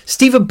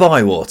 Stephen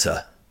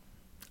Bywater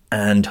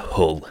and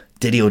Hull.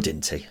 Did he or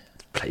didn't he?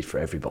 Played for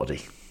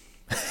everybody.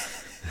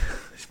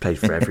 He's played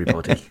for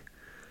everybody.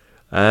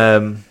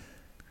 Now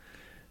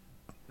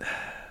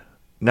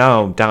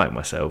I'm doubting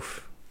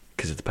myself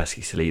because of the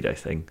Pesky Salido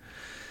thing.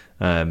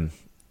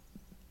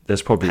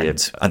 There's probably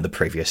and the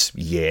previous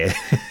year.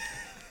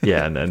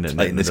 Yeah, and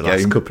the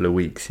last couple of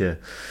weeks. Yeah.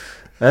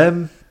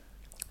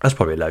 That's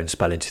probably a loan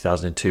spell in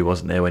 2002,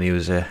 wasn't there, when he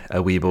was a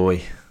wee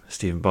boy,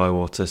 Stephen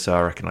Bywater? So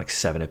I reckon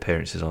 7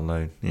 appearances on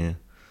loan. Yeah.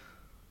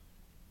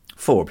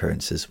 4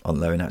 appearances on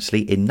loan,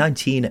 actually, in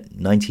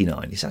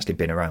 1999. He's actually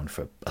been around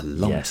for a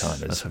long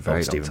time as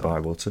Stephen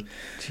Bywater.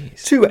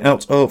 2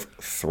 out of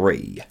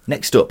 3.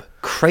 Next up,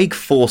 Craig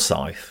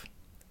Forsyth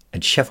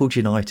and Sheffield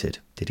United,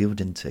 did he or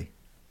didn't he?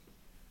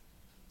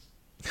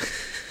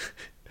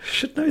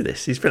 Should know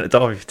this. He's been at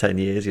Derby for 10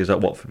 years. He was at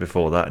Watford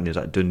before that, and he was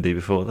at Dundee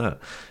before that.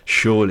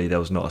 Surely there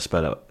was not a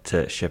spell up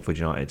to Sheffield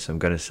United, so I'm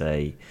going to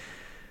say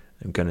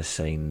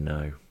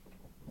no.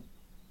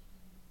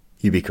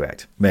 You'd be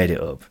correct. Made it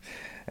up.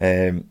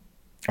 I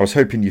was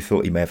hoping you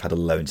thought he may have had a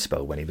loan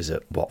spell when he was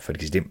at Watford,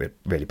 because he didn't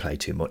really play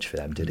too much for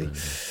them, did he?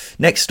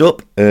 Next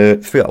up, 3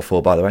 out of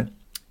 4, by the way.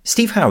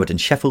 Steve Howard and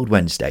Sheffield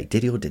Wednesday,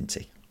 did he or didn't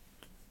he?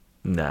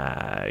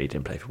 Nah, he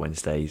didn't play for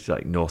Wednesday. He's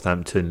like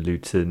Northampton,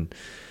 Luton,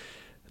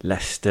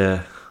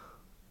 Leicester.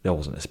 There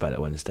wasn't a spell at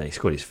Wednesday. He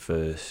scored his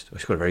first. He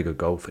scored a very good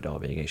goal for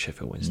Derby against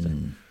Sheffield Wednesday.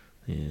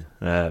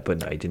 Yeah, but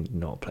no, he did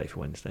not play for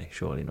Wednesday.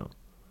 Surely not.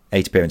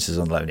 8 appearances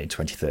on loan in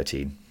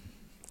 2013.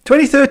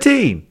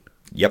 2013.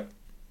 Yep.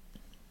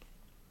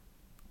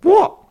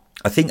 What?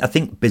 I think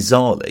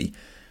bizarrely,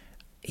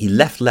 he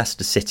left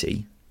Leicester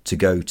City to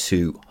go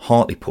to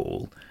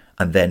Hartlepool,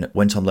 and then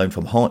went on loan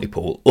from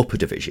Hartlepool up a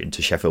division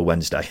to Sheffield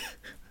Wednesday.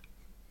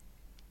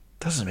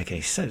 Doesn't make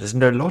any sense. There's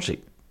no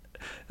logic.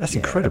 That's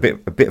incredible.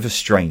 A bit of a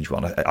strange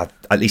one.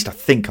 At least I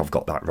think I've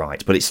got that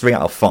right. But it's 3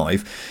 out of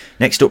 5.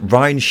 Next up,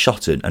 Ryan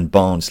Shotton and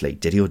Barnsley.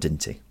 Did he or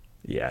didn't he?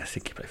 Yeah, I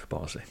think he played for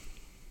Barnsley.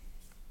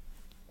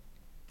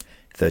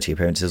 30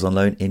 appearances on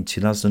loan in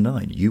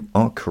 2009. You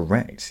are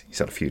correct. He's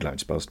had a few loan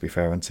spells, to be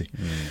fair, hasn't he?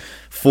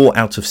 4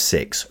 out of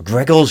 6.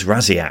 Grzegorz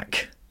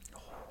Raziak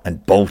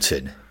and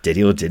Bolton. Did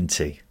he or didn't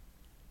he?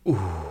 Ooh,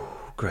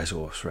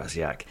 Grzegorz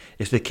Raziak.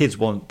 If the kids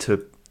want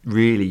to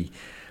really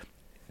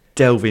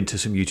delve into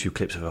some YouTube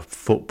clips of a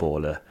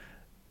footballer,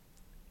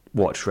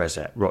 watch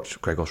Grzegorz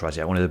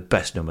Raziak, one of the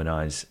best number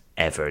 9s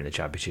ever in the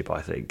Championship,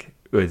 I think,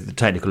 with the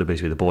technical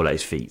ability with the ball at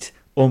his feet.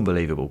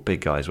 Unbelievable.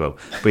 Big guy as well.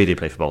 But he did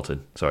play for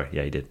Bolton. Sorry,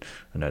 yeah, he did.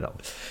 I know that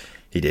one.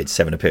 He did.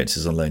 7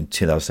 appearances on loan in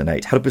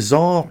 2008. Had a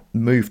bizarre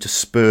move to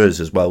Spurs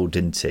as well,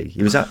 didn't he?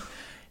 He was at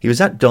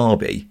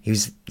Derby. He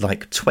was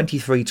like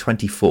 23,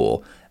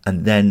 24,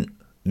 and then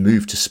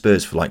moved to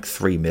Spurs for like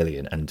 3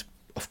 million, and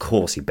of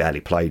course he barely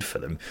played for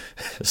them.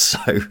 So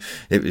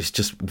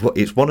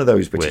it's one of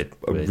those which weird,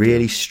 is a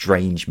really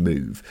strange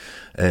move,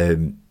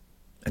 and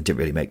didn't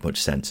really make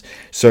much sense.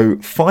 So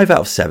 5 out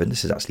of 7.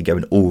 This is actually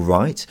going all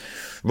right.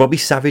 Robbie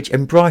Savage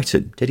and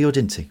Brighton. Did he or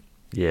didn't he?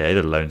 Yeah, he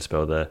had a loan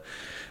spell there.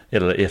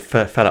 He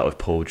fell out with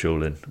Paul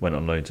Jewell and went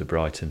on loan to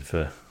Brighton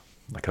for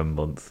like a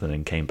month, and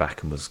then came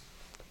back and was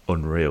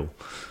unreal.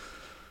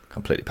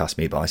 Completely passed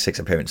me by. 6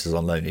 appearances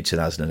on loan in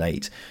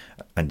 2008,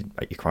 and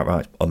you're quite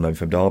right, on loan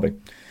from Derby.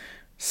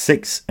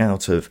 6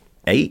 out of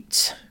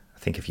 8. I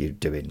think if you're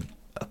doing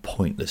a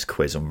pointless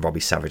quiz on Robbie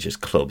Savage's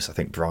clubs, I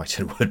think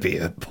Brighton would be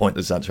a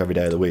pointless answer every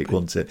day of the week,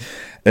 wouldn't it?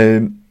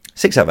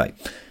 6 out of 8.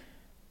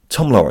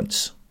 Tom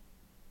Lawrence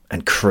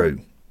and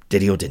Crew.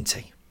 Did he or didn't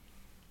he?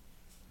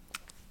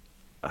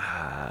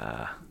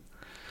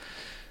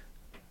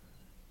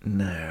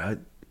 No.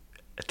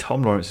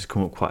 Tom Lawrence has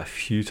come up quite a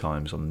few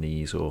times on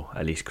these, or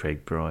at least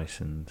Craig Bryce,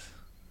 and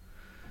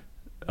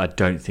I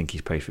don't think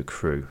he's played for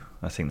Crew.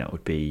 I think that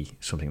would be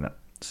something that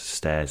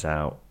stares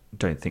out.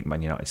 Don't think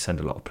Man United send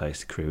a lot of players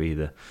to Crew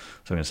either,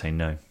 so I'm going to say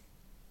no.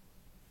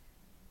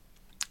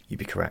 You'd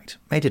be correct.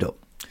 Made it up.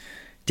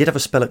 Did have a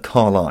spell at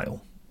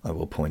Carlisle, I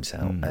will point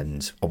out,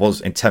 and I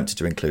was tempted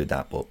to include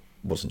that, but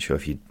wasn't sure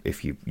if you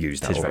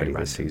used that already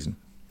this season.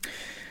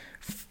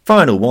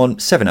 Final one,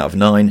 7 out of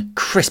 9.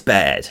 Chris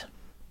Baird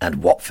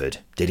and Watford.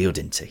 Did he or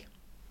didn't he?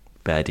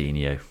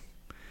 Bairdinho.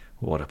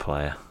 What a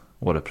player.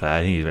 What a player.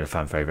 I think he's been a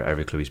fan favourite at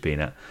every club he's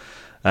been at.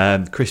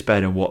 Chris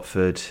Baird and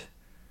Watford.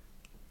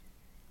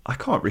 I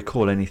can't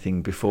recall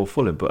anything before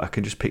Fulham, but I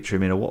can just picture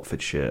him in a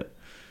Watford shirt.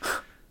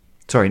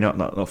 Sorry,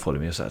 not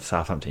Fulham. He was at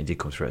Southampton. He did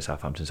come through at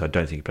Southampton, so I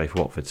don't think he played for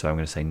Watford. So I'm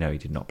going to say no, he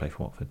did not play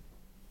for Watford.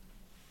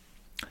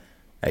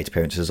 8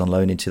 appearances on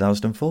loan in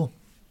 2004.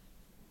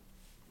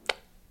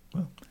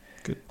 Well,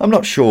 good. I'm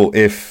not sure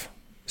if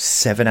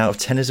 7 out of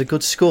 10 is a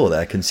good score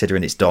there,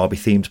 considering it's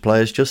Derby-themed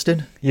players,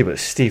 Justin. Yeah, but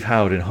Steve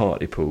Howard and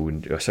Hartlepool,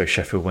 and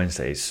Sheffield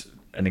Wednesday is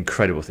an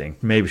incredible thing.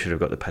 Maybe should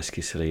have got the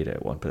Pesky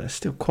Salido one, but that's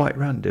still quite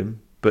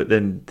random. But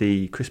then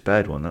the Chris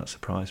Baird one, that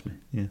surprised me.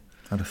 Yeah,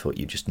 I'd have thought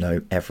you just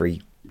know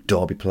every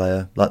Derby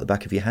player like the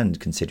back of your hand,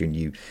 considering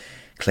you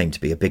claim to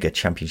be a bigger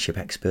Championship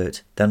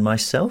expert than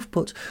myself,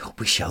 but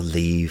we shall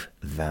leave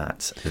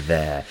that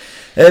there.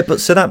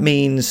 So that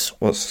means,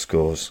 what's the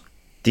scores?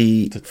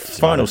 The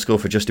final score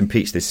for Justin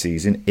Peach this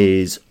season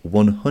is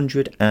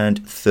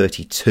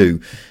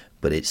 132,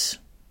 but it's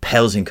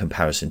pales in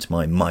comparison to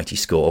my mighty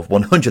score of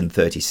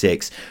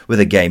 136, with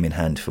a game in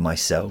hand for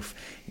myself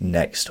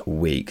next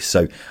week.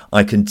 So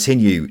I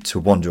continue to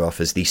wander off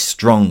as the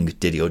strong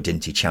Diddy or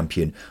Dinty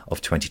champion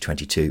of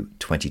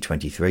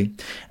 2022-2023.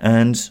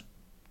 And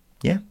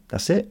yeah,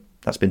 that's it.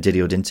 That's been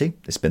Diddy or Dinty.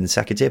 It's been the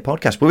Second Tier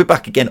Podcast. We'll be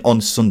back again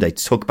on Sunday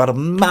to talk about a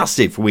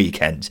massive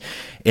weekend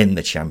in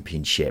the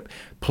Championship.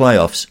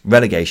 Playoffs,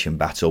 relegation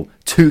battle,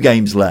 2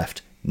 games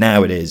left.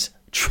 Now it is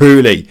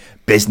truly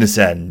business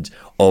end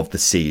of the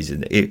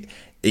season.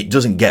 it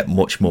doesn't get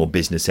much more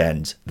business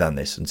end than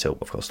this until,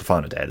 of course, the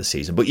final day of the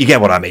season. But you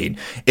get what I mean.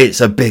 It's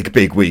a big,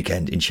 big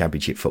weekend in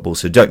Championship football.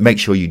 So make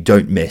sure you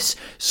don't miss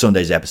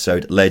Sunday's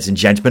episode, ladies and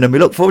gentlemen. And we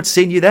look forward to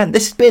seeing you then.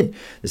 This has been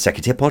the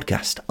Second Tier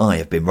Podcast. I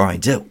have been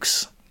Ryan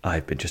Dilks.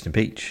 I've been Justin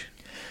Peach.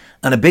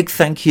 And a big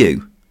thank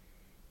you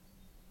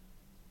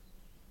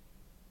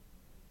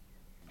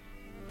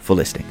for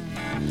listening.